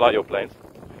out. Go and fly your planes.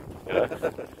 You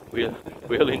know,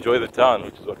 we'll enjoy the town,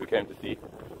 which is what we came to see.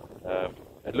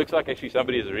 It looks like actually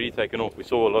somebody has already taken off. We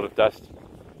saw a lot of dust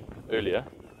earlier,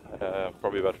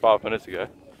 probably about 5 minutes ago.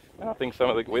 And I think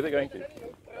where they're going to.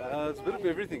 It's a bit of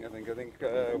everything, I think. I think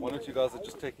 1 or 2 guys are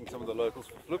just taking some of the locals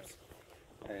for flips,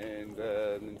 and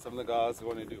then some of the guys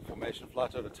want to do a formation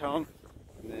flight out of town,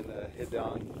 and then head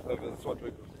down over the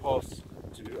Swartwick Pass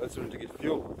to Oudtshoorn to get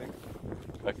fuel, I think.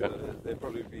 Okay. So they'll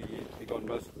probably be gone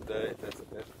most of the day, if that's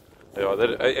okay. Yeah,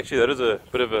 that is a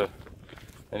bit of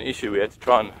an issue. We had to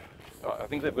try and, I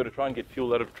think they've got to try and get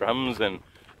fuel out of drums and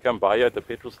come by you at the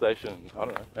petrol station. I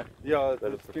don't know. Yeah,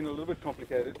 it's been a little bit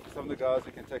complicated. Some of the guys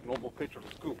who can take normal petrol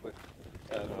is cool, but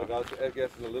the guys who add gas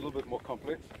is a little bit more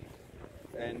complex.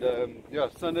 And yeah,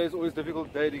 Sunday is always a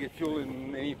difficult day to get fuel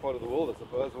in any part of the world, I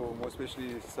suppose, or more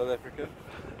especially South Africa.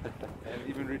 And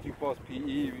even reaching past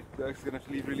PE, they're actually going to have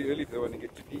to leave really early if they want to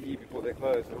get to PE before they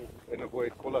close and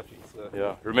avoid call-out fees. So.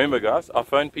 Yeah, remember guys, I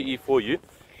phoned PE for you,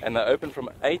 and they open from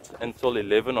 8 until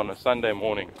 11 on a Sunday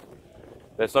morning.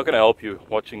 That's not going to help you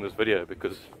watching this video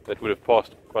because that would have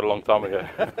passed quite a long time ago.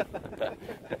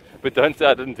 But don't say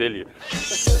I didn't tell you.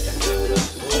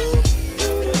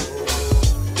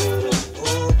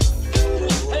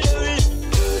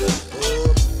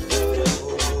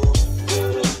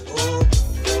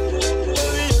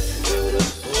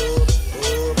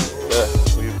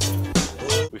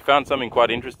 We found something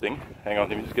quite interesting. Hang on,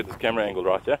 let me just get this camera angle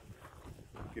right here.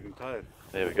 Getting tired.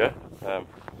 There we go.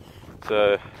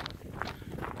 So,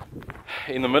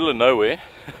 in the middle of nowhere,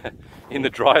 in the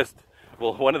driest,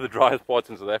 well, one of the driest parts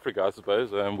in South Africa, I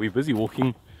suppose, we're busy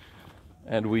walking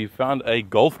and we found a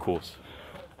golf course.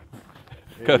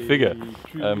 Go figure.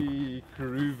 Truly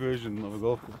Karoo version of a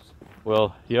golf course.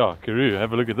 Well, yeah, Karoo,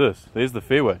 have a look at this. There's the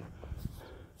fairway.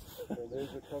 So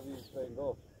there's the Covey's playing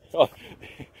golf. Oh,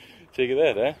 check it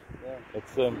out, eh? Yeah.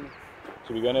 It's,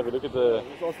 should we go and have a look at the...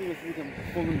 Let's ask him if we can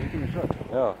film him taking a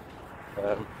shot.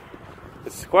 Yeah.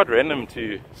 It's quite random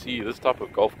to see this type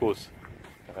of golf course,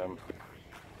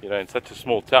 you know, in such a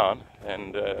small town.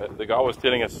 And the guy was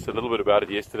telling us a little bit about it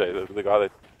yesterday, the guy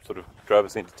that sort of drove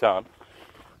us into town.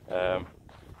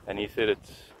 And he said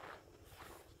it's...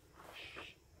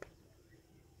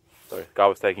 Sorry, the guy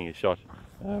was taking his shot.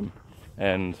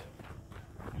 And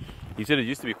he said it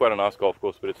used to be quite a nice golf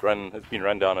course, but it's been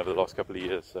run down over the last couple of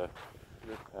years. So,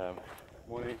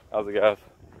 morning. How's it guys?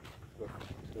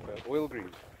 Oil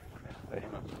greens. I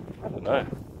don't know.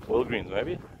 Oil greens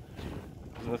maybe?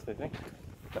 Isn't this they think?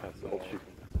 No, it's the old shoot.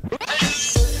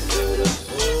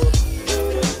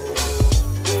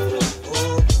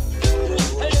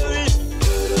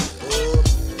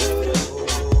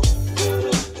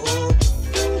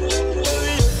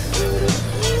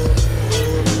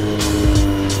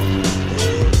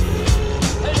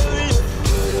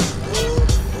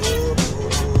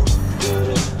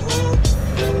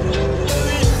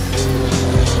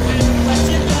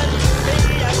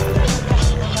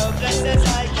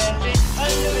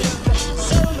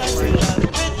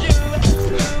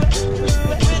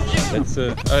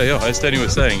 Oh yeah, as Tony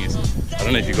was saying, I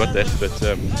don't know if you got that, but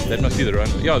that must be the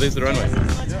runway. Yeah, there's the runway.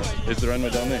 There's the runway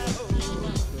down there.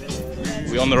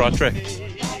 We're on the right track.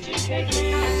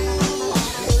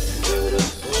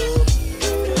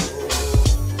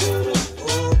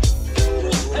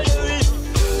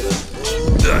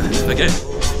 Okay,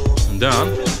 I'm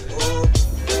down.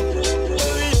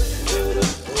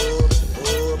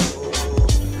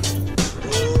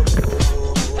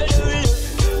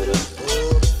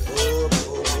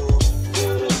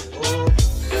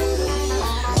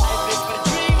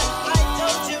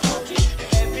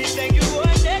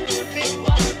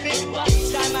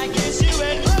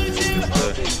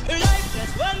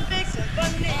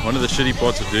 One of the shitty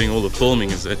parts of doing all the filming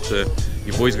is that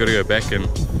you've always got to go back and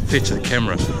fetch the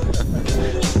camera.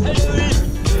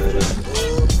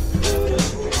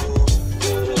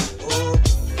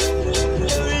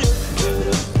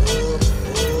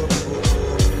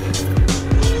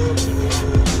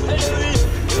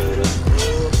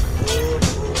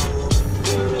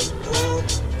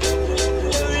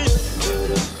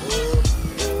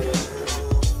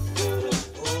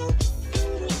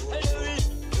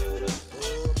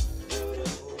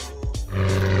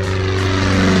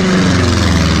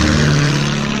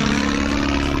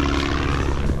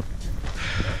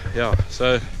 Yeah,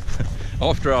 so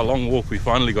after our long walk we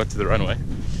finally got to the runway.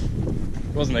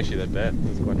 It wasn't actually that bad, it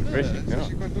was quite refreshing. It's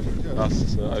actually quite different, yeah.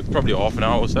 Nice. It's probably half an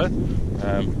hour or so,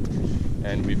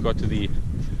 and we've got to the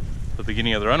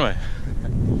beginning of the runway.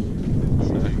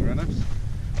 So,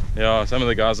 yeah, some of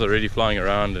the guys are already flying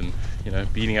around and, you know,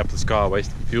 beating up the sky,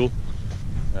 wasting fuel.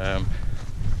 So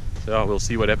yeah, we'll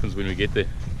see what happens when we get there.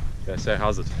 Okay, so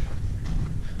how's it?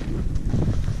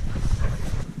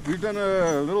 We've done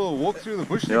a little walk through the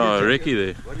bush. Yeah, recce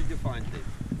there. What did you find there?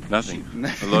 Nothing.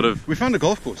 A lot of... We found a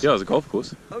golf course. Yeah, it was a golf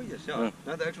course. Oh yes, yeah. Yeah.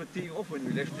 No, those were teeing off when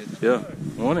we left it. Yeah,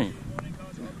 morning.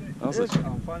 How's it?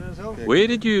 I'm fine as hell. Where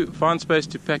did you find space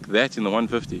to pack that in the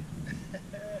 150?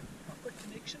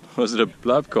 Was it a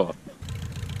blub car?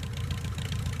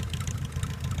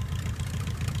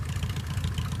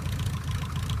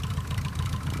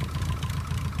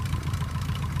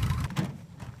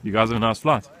 You guys have a nice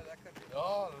flight.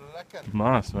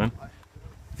 Nice, man.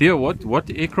 Theo, what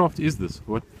aircraft is this?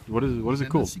 What is it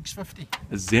called? 650.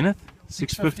 A Zenith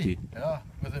 650. Yeah,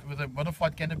 with a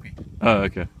modified canopy. Oh,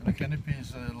 okay. And the canopy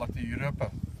is like the Europa.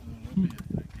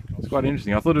 It's quite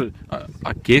interesting. I thought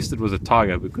I guessed it was a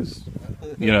tiger because,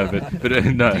 you know, but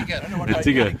no, a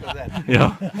tiger.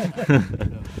 Yeah.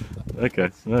 Okay.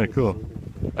 No, cool.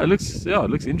 It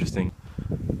looks interesting.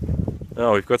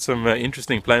 Oh, we've got some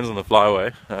interesting planes on the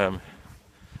flyaway.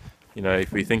 You know,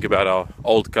 if we think about our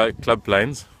old club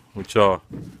planes, which are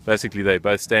basically they're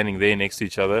both standing there next to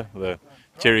each other, the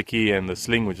Cherokee and the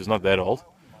Sling, which is not that old.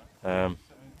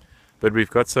 But we've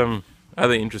got some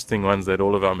other interesting ones that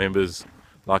all of our members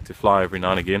like to fly every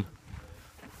now and again.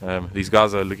 These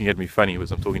guys are looking at me funny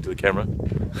because I'm talking to the camera,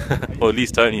 or at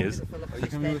least Tony is. Are you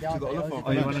coming to the olive farm?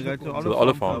 Oh, you want to go to the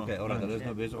olive farm? Okay, alright, there's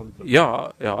no base on.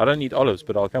 Yeah, I don't eat olives,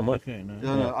 but I'll come with. Okay,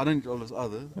 no, I don't eat olives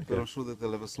either, but I'm sure that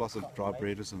they'll have a slice of dry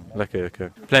bread or something. Okay.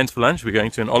 Plans for lunch, we're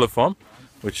going to an olive farm,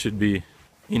 which should be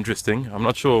interesting. I'm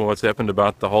not sure what's happened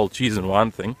about the whole cheese and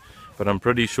wine thing, but I'm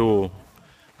pretty sure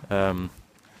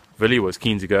Billy was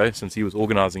keen to go since he was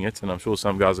organising it, and I'm sure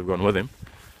some guys have gone with him.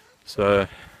 So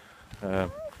I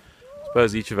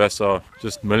suppose each of us are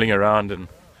just milling around and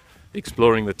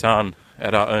exploring the town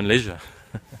at our own leisure.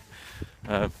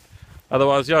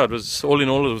 Otherwise, yeah, it was all in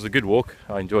all, it was a good walk.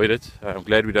 I enjoyed it. I'm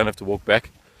glad we don't have to walk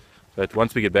back. But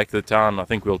once we get back to the town, I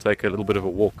think we'll take a little bit of a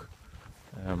walk,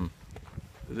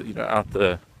 you know, out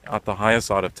the higher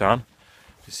side of town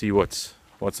to see what's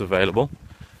available.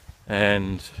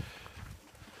 And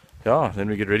yeah, then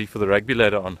we get ready for the rugby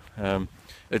later on.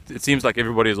 It seems like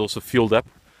everybody is also fueled up,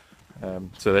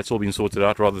 so that's all been sorted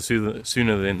out rather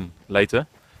sooner than later.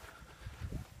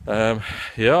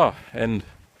 Yeah, and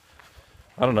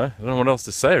I don't know what else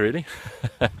to say really,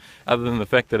 other than the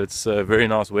fact that it's very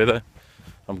nice weather.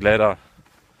 I'm glad I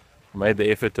made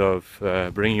the effort of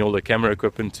bringing all the camera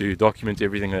equipment to document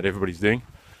everything that everybody's doing.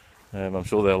 I'm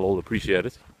sure they'll all appreciate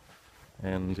it,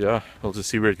 and yeah, we'll just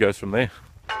see where it goes from there.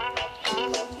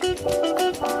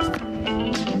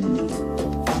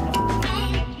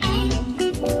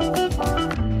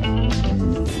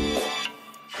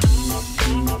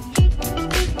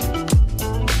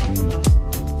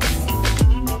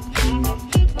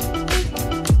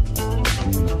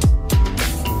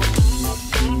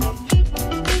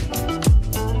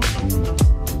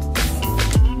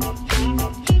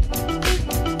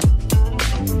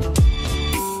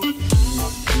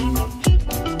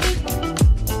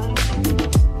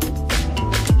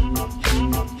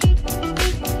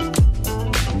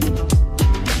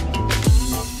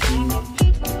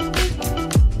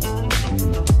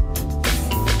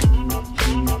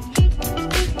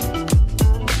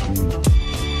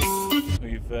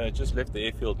 Just left the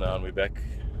airfield now and we're back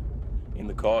in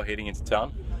the car heading into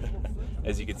town.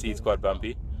 As you can see, it's quite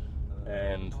bumpy,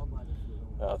 and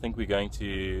I think we're going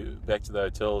back to the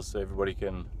hotel so everybody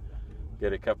can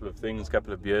get a couple of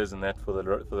beers and that for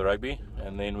the rugby,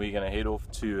 and then we're going to head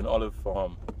off to an olive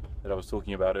farm that I was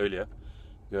talking about earlier.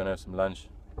 Go and have some lunch,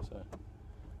 so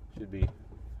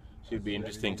should be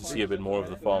interesting to see a bit more of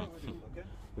the farm.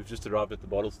 We've just arrived at the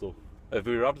bottle store. Have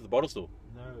we arrived at the bottle store?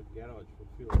 No, garage for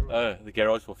fuel. Oh, the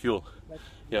garage for fuel.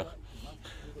 Yeah.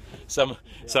 Some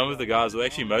of the guys, well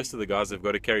actually most of the guys, have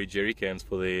got to carry jerry cans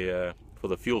for the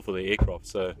fuel for their aircraft.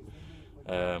 So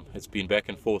it's been back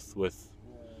and forth with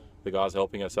the guys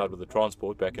helping us out with the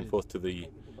transport, back and forth to the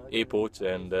airport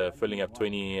and filling up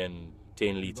 20 and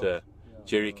 10 litre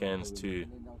jerry cans to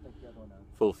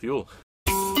full fuel.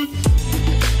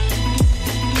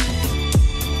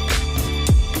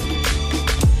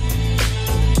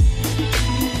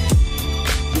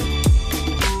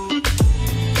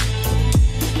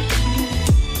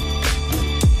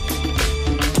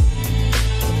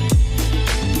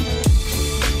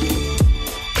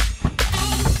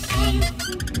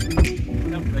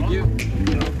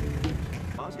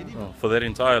 For that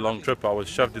entire long trip I was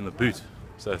shoved in the boot,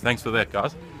 so thanks for that,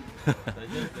 guys.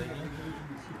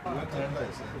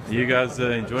 You guys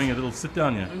enjoying a little sit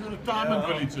down here? Diamond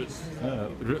villages.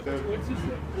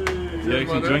 You're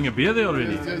actually enjoying a beer there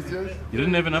already? You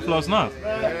didn't have enough last night?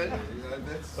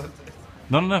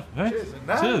 Not enough, eh?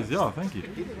 Cheers, yeah, thank you.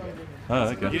 Oh,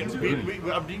 okay.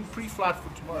 I'm doing pre-flight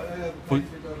for tomorrow.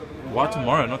 Why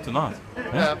tomorrow, not tonight?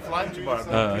 Yeah, flying tomorrow.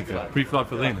 Oh, okay. Pre-flight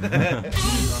for then.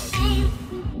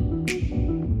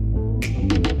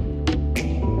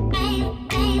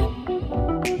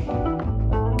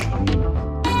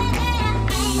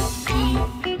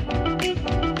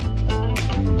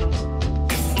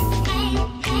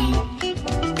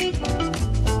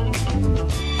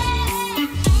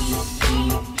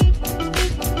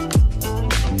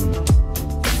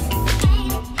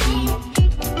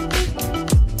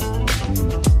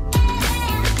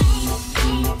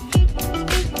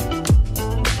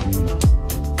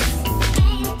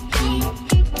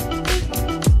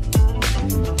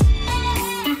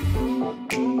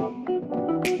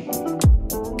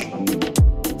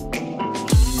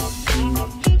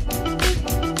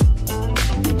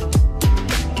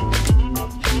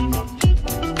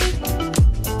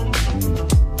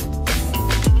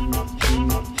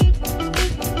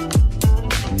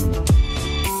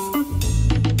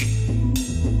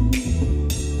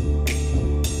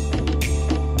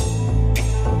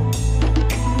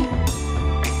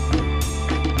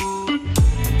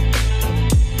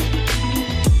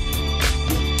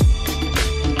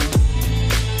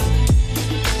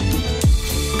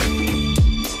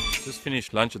 just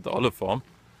finished lunch at the olive farm,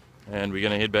 and we're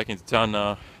going to head back into town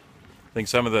now. I think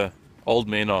some of the old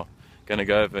men are going to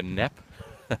go have a nap.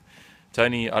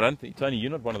 Tony, I don't think, Tony,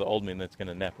 you're not one of the old men that's going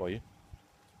to nap, are you?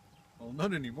 Well,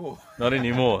 not anymore. Not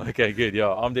anymore. Okay, good.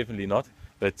 Yeah, I'm definitely not.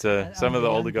 But some of the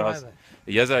older guys.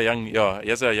 Here's our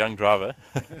young driver.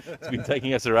 He's been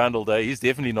taking us around all day. He's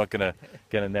definitely not gonna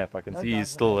nap. I can see he's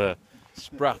still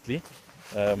sprightly.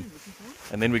 And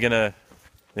then we're gonna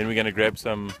grab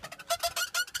some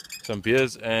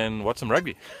beers and watch some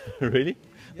rugby. Really?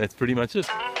 That's pretty much it.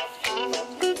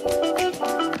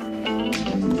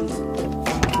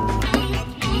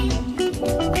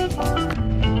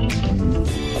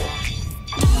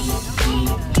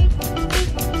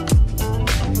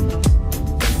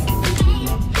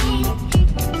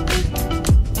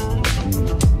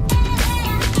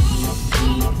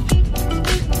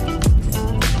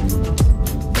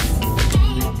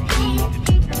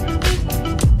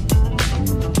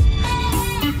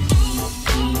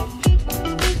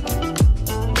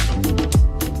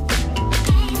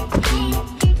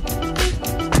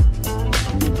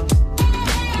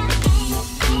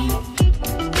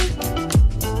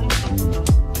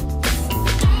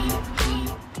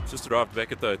 Arrived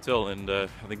back at the hotel, and I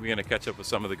think we're going to catch up with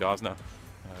some of the guys now.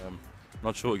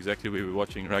 Not sure exactly where we're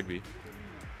watching rugby,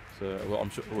 so well, I'm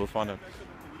sure we'll find out.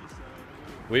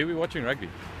 Where are we watching rugby?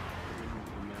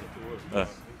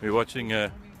 We're watching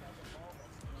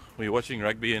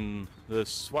rugby in the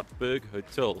Swartberg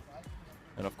Hotel,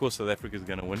 and of course South Africa is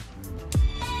going to win.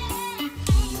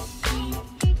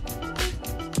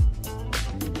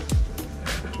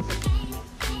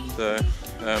 So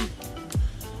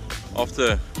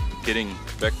after getting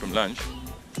back from lunch,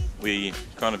 we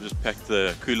kind of just packed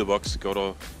the cooler box, got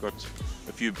a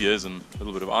few beers and a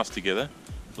little bit of ice together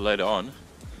for later on.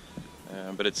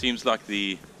 But it seems like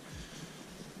the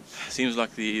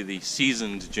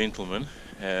seasoned gentlemen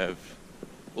have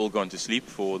all gone to sleep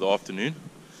for the afternoon,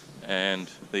 and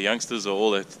the youngsters are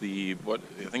all at the, what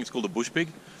I think it's called the Bush Pig.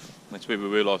 That's where we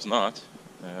were last night.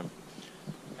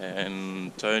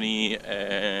 And Tony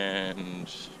and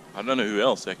I don't know who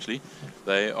else actually.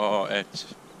 They are at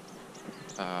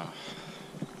I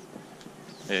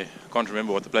can't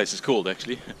remember what the place is called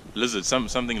actually. Lizard,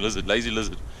 something lizard, lazy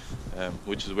lizard,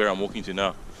 which is where I'm walking to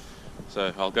now.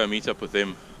 So I'll go meet up with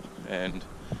them and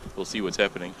we'll see what's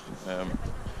happening.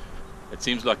 It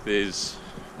seems like there's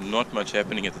not much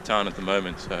happening at the town at the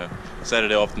moment.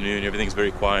 Saturday afternoon, everything's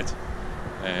very quiet,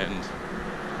 and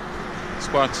it's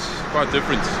quite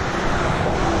different.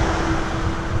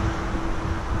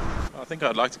 I think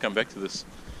I'd like to come back to this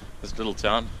little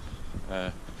town.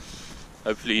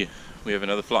 Hopefully we have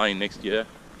another fly-in next year.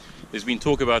 There's been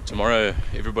talk about tomorrow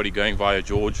everybody going via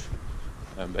George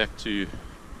back to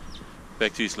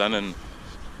East London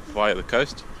via the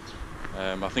coast.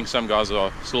 I think some guys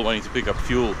are still wanting to pick up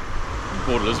fuel in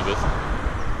Port Elizabeth,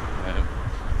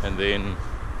 and then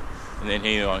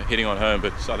heading on home.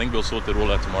 But I think we'll sort that all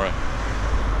out tomorrow,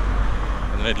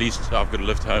 and then at least I've got a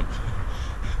lift home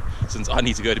since I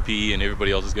need to go to PE and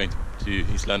everybody else is going to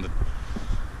East London.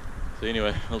 So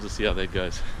anyway, I'll just see how that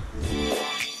goes.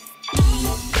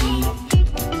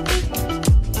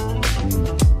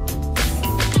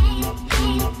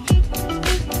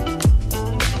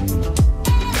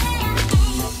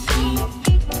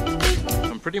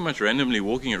 I'm pretty much randomly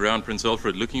walking around Prince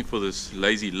Alfred looking for this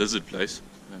lazy lizard place.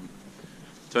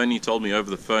 Tony told me over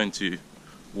the phone to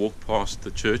walk past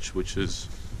the church, which is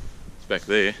back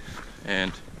there,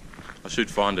 and I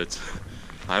should find it.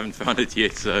 I haven't found it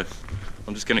yet, so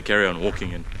I'm just going to carry on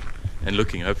walking and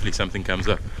looking. Hopefully something comes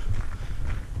up.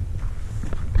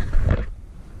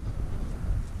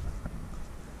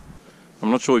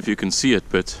 I'm not sure if you can see it,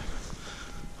 but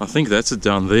I think that's it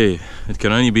down there. It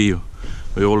can only be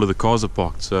where all of the cars are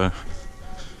parked, so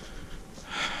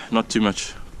not too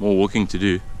much more walking to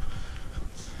do,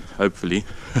 hopefully.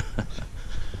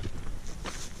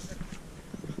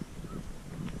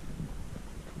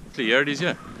 Here it is,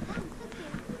 yeah.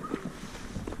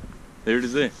 There it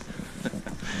is there.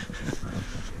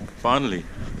 Finally.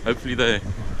 Hopefully they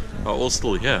are all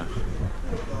still here.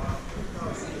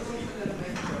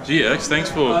 Gee, Alex, thanks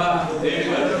for waiting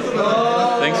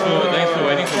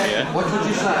for me, eh? What would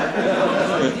you say?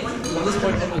 From this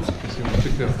point onwards.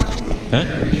 Huh?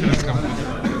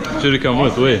 Should have come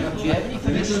with, where? Do you have any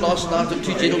pictures last night of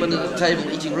two gentlemen at the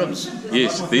table eating ribs?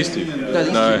 Yes, these two. No,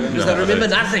 these two. Because I remember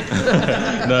nothing.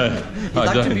 No, You'd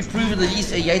like to be proven that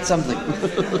he ate something.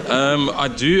 I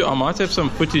do. I might have some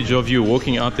footage of you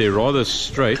walking out there rather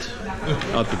straight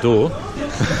out the door.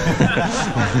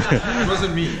 It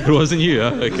wasn't me. It wasn't you,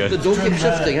 huh? Okay. The door kept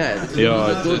shifting, eh?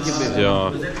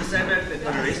 Yeah.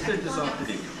 restaurant this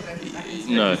afternoon?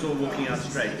 No. It was all walking out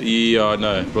straight. Yeah,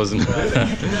 no, it wasn't.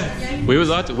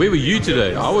 Where were you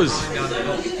today?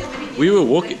 We were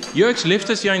walking. You actually left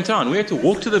us here in town. We had to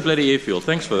walk to the bloody airfield.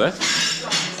 Thanks for that.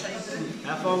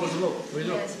 How far was the walk? Where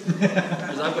look?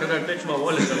 Because I've got to go and fetch my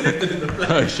wallet. I left it in the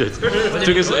plane. Oh shit!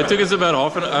 It took us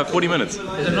about 40 minutes.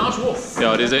 It's a nice walk.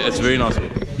 Yeah, it is. It's a very nice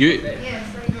walk.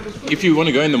 If you want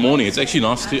to go in the morning, it's actually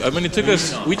nice to. I mean, it took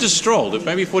us. We just strolled.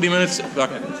 Maybe 40 minutes.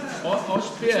 Like,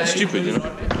 it's stupid, you know.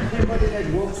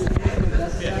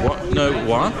 What? No,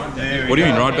 why? What do you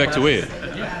mean, ride back to where?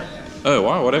 Oh,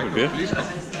 why? What happened, Bear?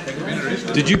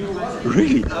 Did you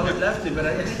really? I would love to, but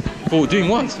I guess. For doing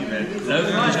what?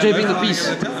 Disturbing the peace.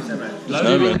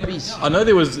 No, I know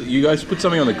there was. You guys put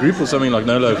something on the group or something like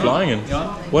no low flying, and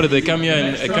what did they come here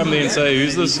and come there and say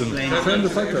who's this? And They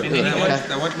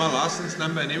want my license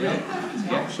number and everything.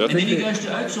 Sure. And then he goes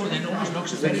to Oaks or then almost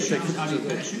knocks a parachute out of your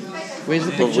parachute. Where's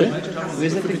the picture?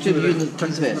 Where's the picture of you in the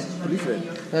police van?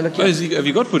 No, look here. Have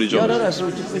you got footage of it? No. So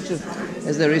we took a picture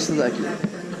as the rest of the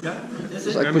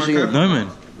It's like pushing it. No, man.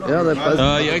 Yeah, they're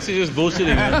both. You're actually just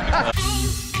bullshitting, man.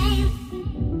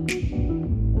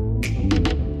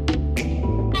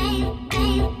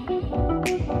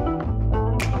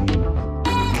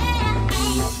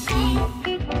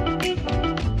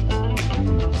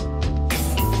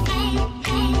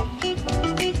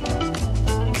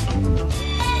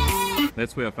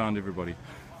 That's where I found everybody,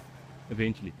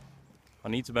 eventually. I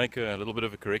need to make a little bit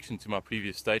of a correction to my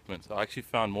previous statement. I actually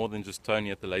found more than just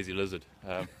Tony at the Lazy Lizard.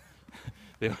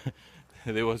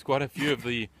 There was quite a few of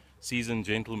the seasoned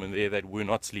gentlemen there that were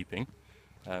not sleeping.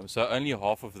 So only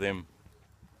half of them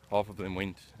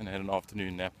went and had an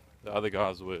afternoon nap. The other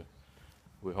guys were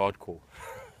hardcore.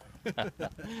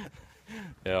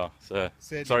 Yeah, so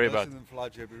Sadly, sorry most about. of them fly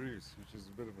Jabiroos, which is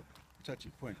a bit of a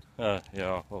touchy point.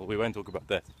 Yeah, well, we won't talk about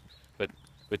that.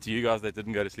 But to you guys that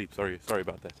didn't go to sleep, sorry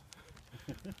about that.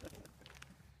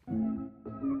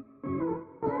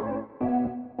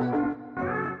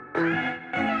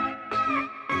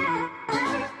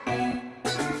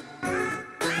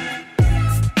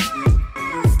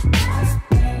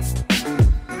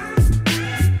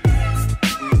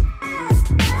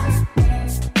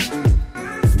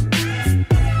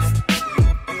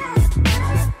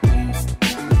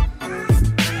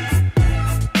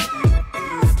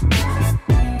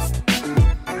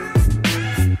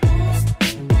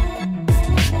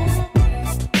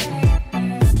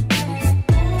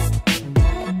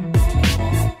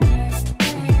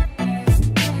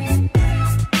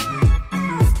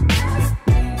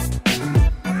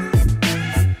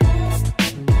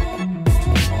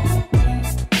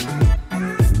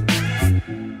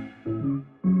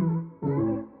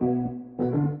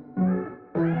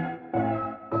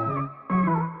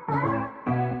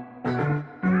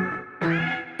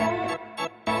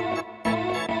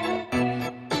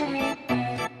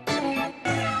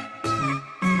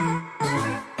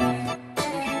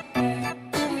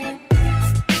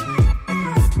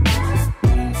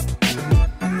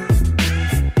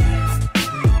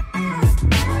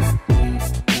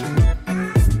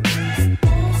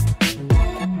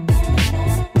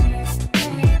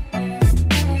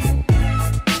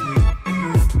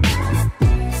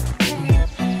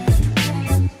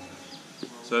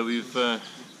 So we've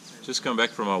just come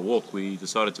back from our walk. We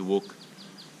decided to walk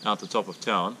out the top of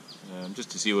town just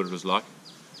to see what it was like.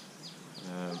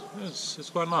 It's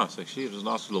quite nice actually. It was a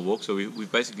nice little walk. So we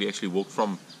basically actually walked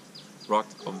from right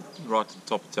to the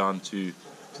top of town to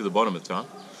the bottom of town.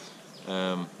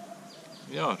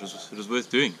 Yeah, it was worth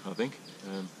doing, I think.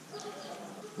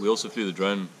 We also flew the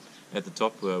drone at the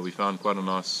top. We found quite a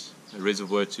nice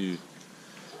reservoir to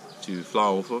fly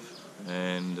off of,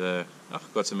 and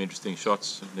got some interesting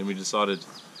shots. And then we decided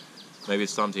maybe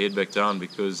it's time to head back down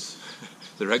because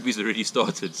the rugby's already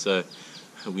started, so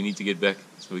we need to get back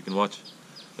so we can watch.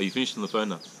 Are you finished on the phone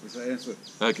now? Yes, I answered.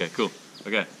 Okay, cool.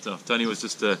 Okay, so Tony was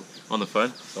just on the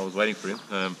phone, so I was waiting for him.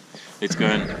 Let's go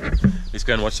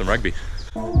and watch some rugby.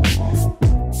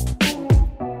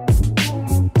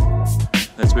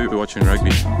 That's where we're watching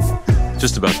rugby.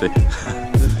 Just about there.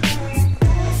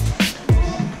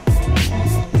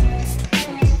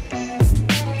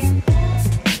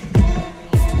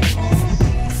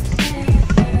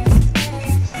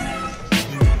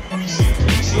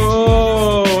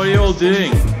 Oh, what are you all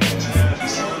doing?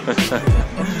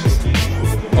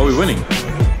 Are we winning?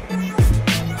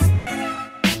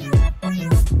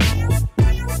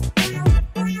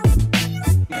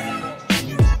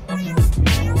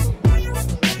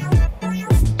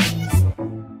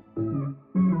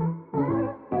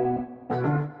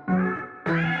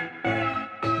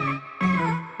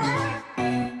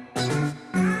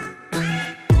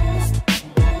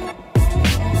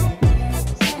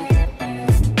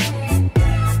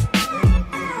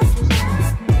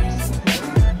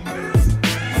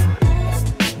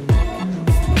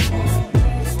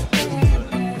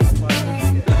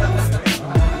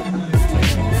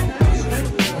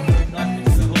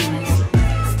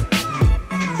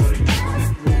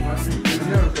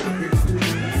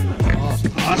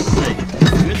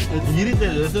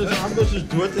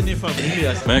 dood in die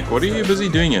familie. Mac, what are you busy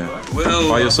doing here? Well,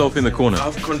 by yourself in the corner.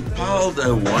 I've compiled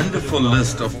a wonderful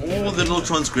list of all the little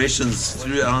transgressions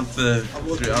throughout the.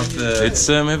 Let's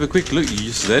have a quick look.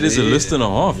 That is a list and a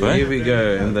half, eh? Here we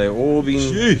go, and they've all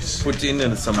been put in,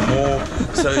 and some more.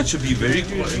 So it should be very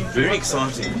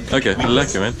exciting. Okay,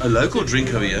 lekker, man. A local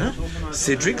drink over here,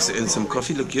 Cedric's, and some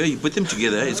coffee. Look here, you put them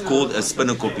together. It's called a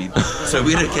spinner coffee. So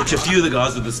we're gonna catch a few of the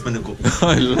guys with the spinner coffee.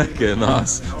 Oh, lekker,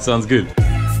 nice. Sounds good.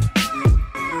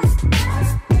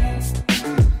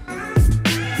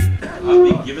 I've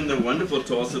been given the wonderful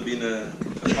task of being a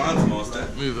finance master,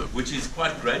 which is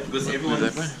quite great because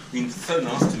everyone's been so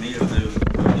nice to me over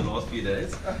the last few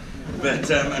days. But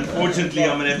unfortunately,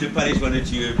 I'm going to have to punish one or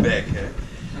two back.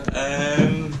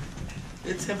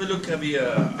 Let's have a look over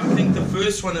here. I think the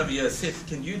first one over here, Seth,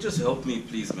 can you just help me,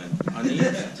 please, man?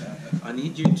 I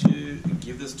need you to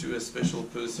give this to a special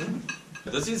person.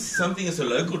 This is something, it's a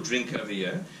local drink over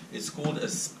here. It's called a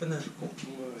spinner coffee.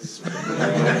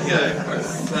 Okay.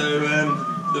 So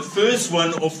the first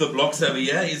one off the blocks over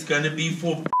here is going to be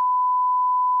for.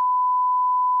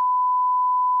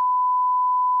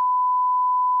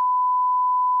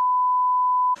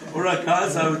 Alright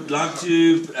guys, I would like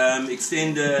to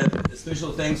extend a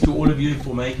special thanks to all of you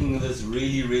for making this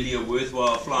really a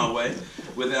worthwhile flyaway.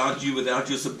 Without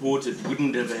your support, it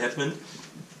wouldn't have happened.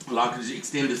 I'd like to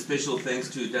extend a special thanks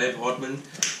to Dave Hartman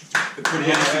for putting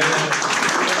it together,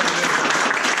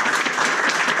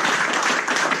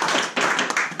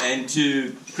 and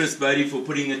to Chris Bodie for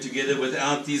putting it together.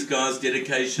 Without these guys'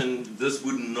 dedication, this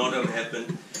would not have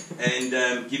happened. And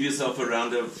give yourself a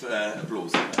round of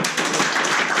applause.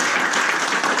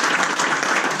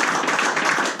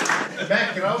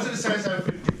 Mac, and I was going to say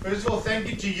something. First of all, thank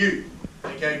you to you,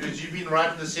 okay, because you've been right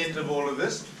in the centre of all of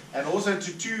this. And also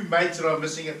to two mates that are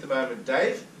missing at the moment,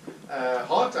 Dave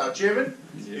Hart, our chairman,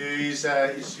 who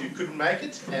couldn't make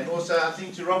it, and also I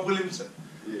think to Rob Williamson,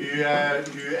 who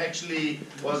actually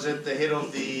was at the head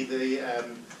of the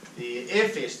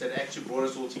Airfest that actually brought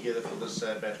us all together for this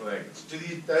Battlewagon. So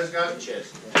to those guys,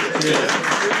 cheers.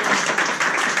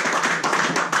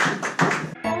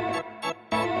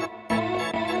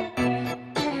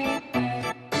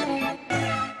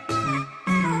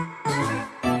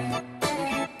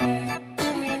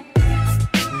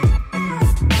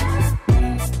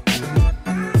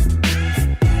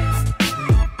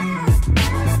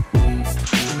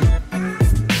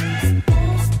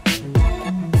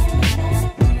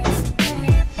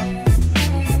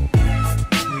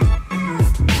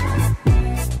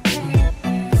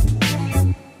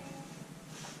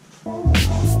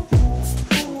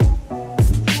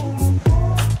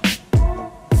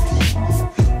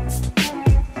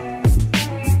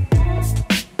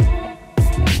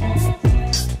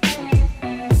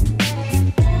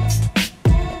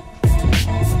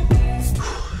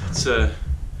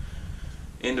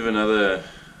 End of another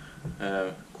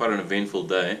quite an eventful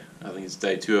day. I think it's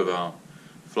day 2 of our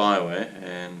flyaway,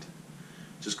 and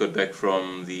just got back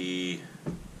from the,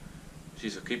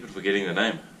 geez, I keep forgetting the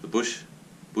name, the Bush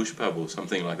pub or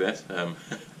something like that.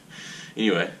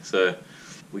 Anyway, so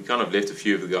we kind of left a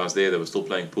few of the guys there that were still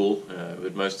playing pool,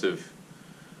 but most of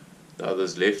the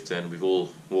others left, and we've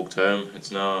all walked home.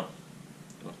 It's now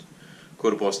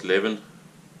 11:15,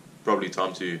 probably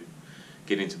time to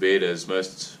get into bed, as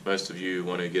most of you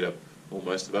want to get up, or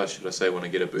most of us, should I say, want to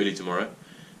get up early tomorrow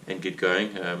and get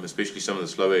going, especially some of the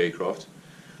slower aircraft,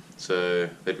 so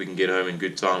that we can get home in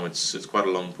good time. It's quite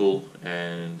a long pull,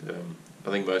 and I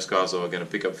think most guys are going to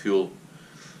pick up fuel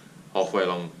halfway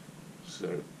along,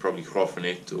 so probably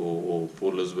Graaff-Reinet or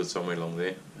Port Elizabeth, somewhere along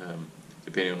there,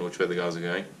 depending on which way the guys are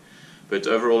going. But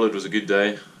overall it was a good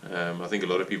day. I think a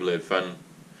lot of people had fun.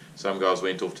 Some guys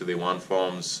went off to their wine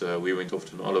farms, we went off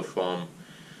to an olive farm,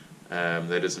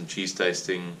 they did some cheese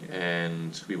tasting,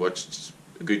 and we watched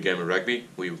a good game of rugby.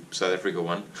 South Africa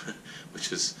won,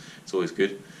 which is, it's always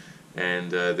good.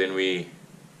 And then we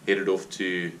headed off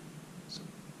to,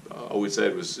 I would say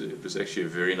it was actually a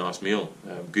very nice meal,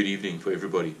 good evening for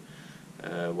everybody.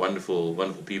 Wonderful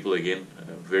people again,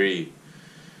 very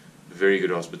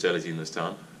good hospitality in this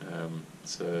town,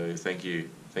 so thank you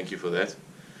for that.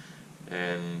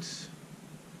 And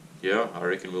yeah, I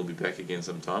reckon we'll be back again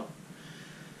sometime.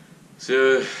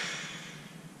 So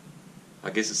I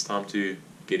guess it's time to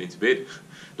get into bed.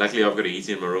 Luckily I've got a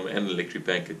heater in my room and an electric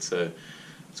blanket, so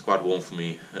it's quite warm for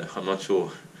me. I'm not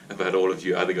sure about all of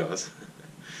you other guys,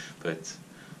 but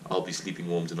I'll be sleeping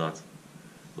warm tonight.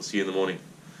 We'll see you in the morning.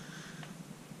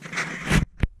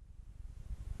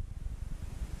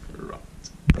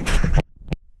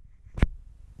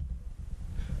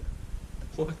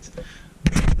 What?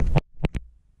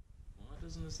 Why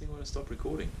doesn't this thing want to stop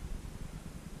recording?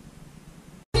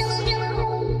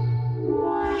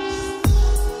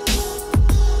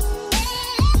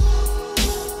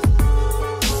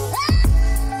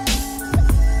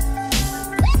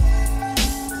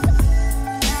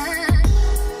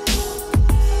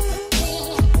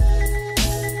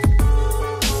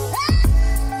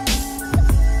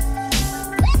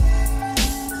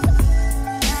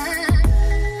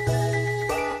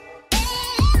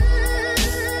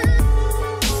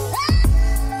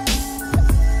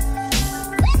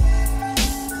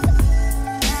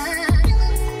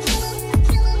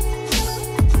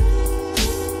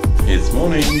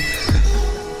 Morning.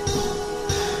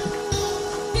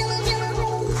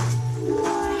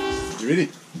 You ready?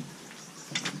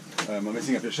 Am I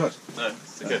messing up your shot? No,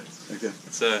 it's okay. Okay.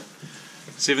 It's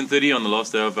 7:30 on the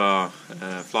last day of our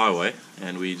flyaway,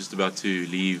 and we're just about to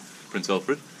leave Prince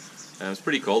Alfred. It's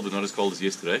pretty cold, but not as cold as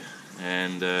yesterday.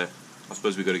 And I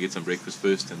suppose we've got to get some breakfast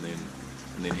first, and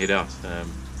then head out.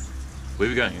 Where are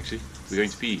we going actually? We're going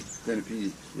to PE. Going to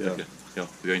PE. Yeah. Okay. Yeah,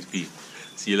 we're going to PE.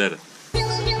 See you later.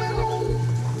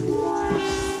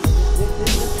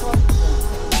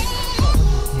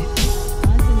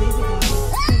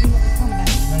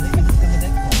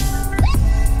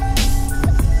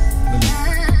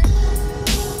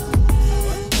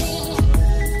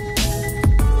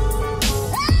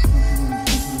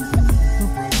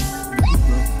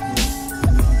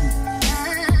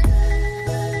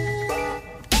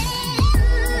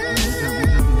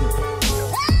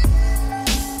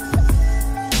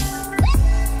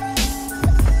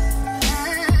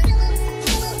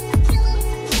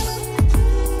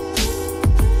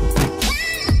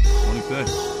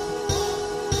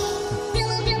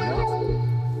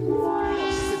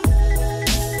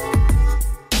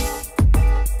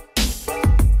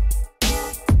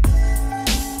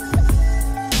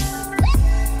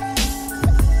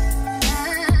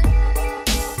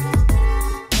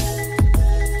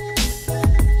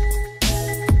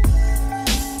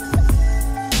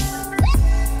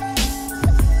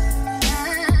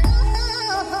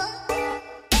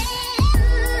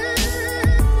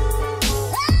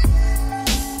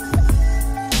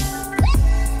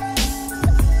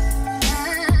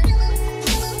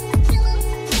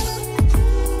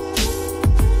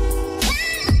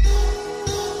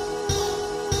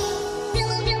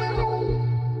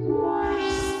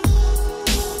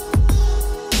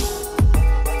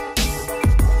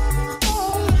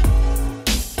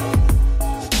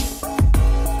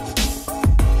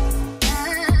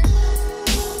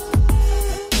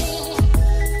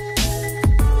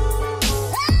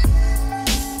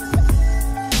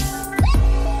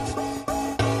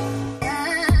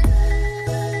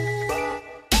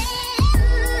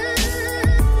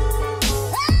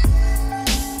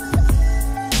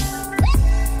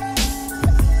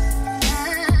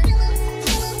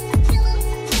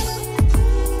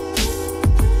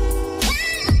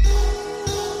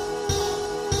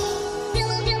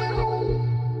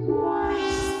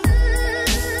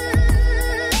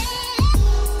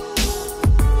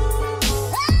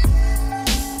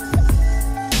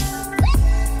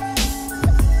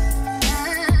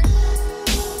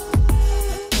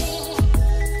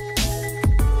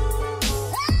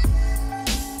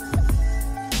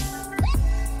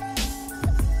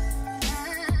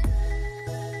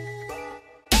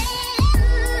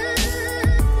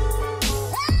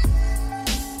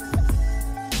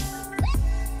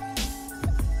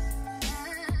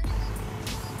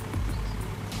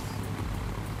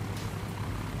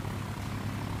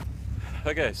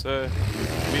 Okay, so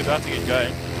we're about to get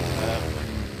going.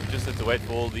 We just had to wait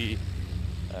for all the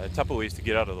Tupperwares to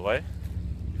get out of the way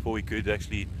before we could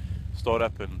actually start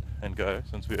up and go,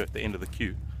 since we're at the end of the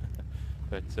queue.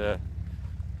 But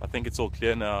I think it's all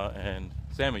clear now, and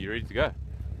Sam, are you ready to go?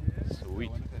 Yeah.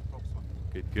 Sweet.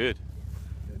 Good, good.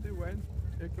 Ja, det var en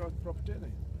aircraft property.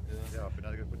 Ja, but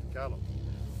now they got to put the car on.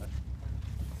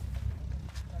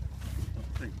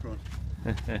 Thank God.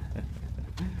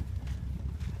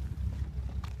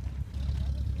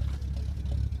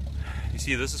 You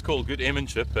see, this is called good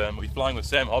airmanship. We're flying with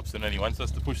Sam Hobson, and he wants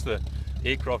us to push the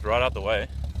aircraft right out the way.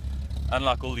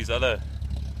 Unlike all these other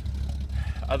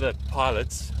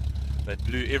pilots that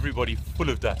blew everybody full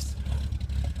of dust.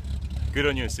 Good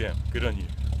on you, Sam. Good on you.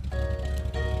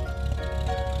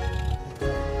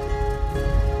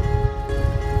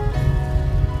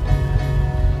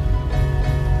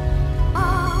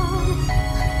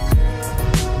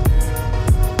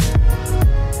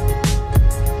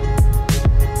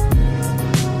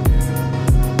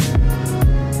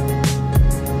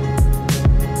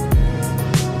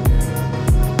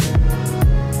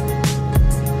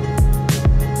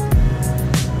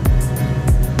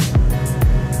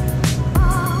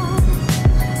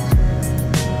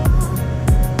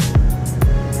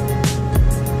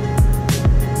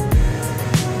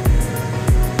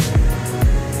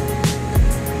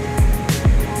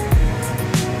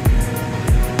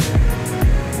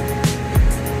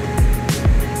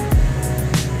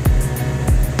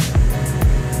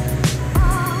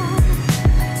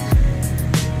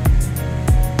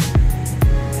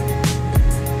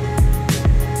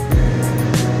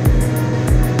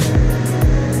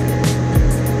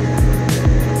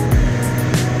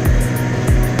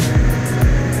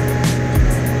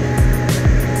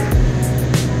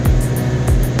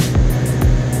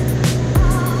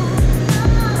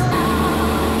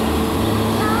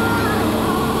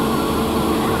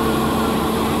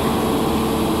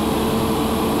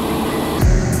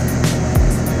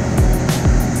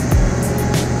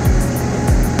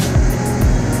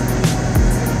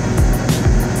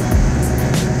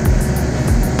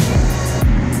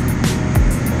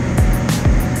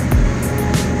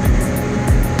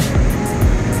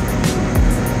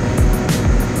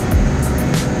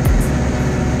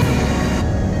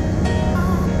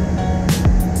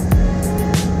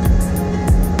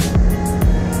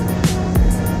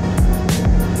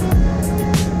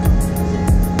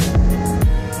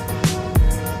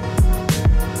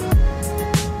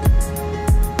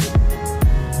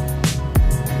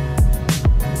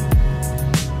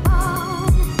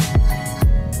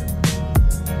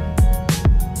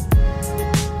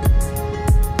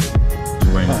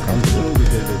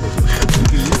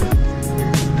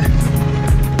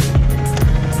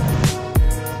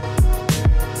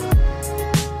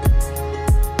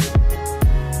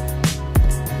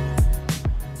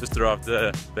 Just arrived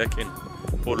back in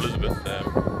Port Elizabeth. It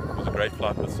was a great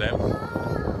flight with Sam.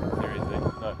 There he is there.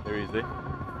 No, there he is there.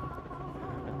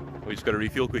 We just got to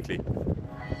refuel quickly. You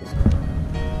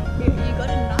got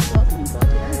a nice welcome.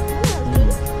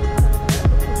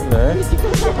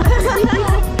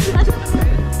 Hello.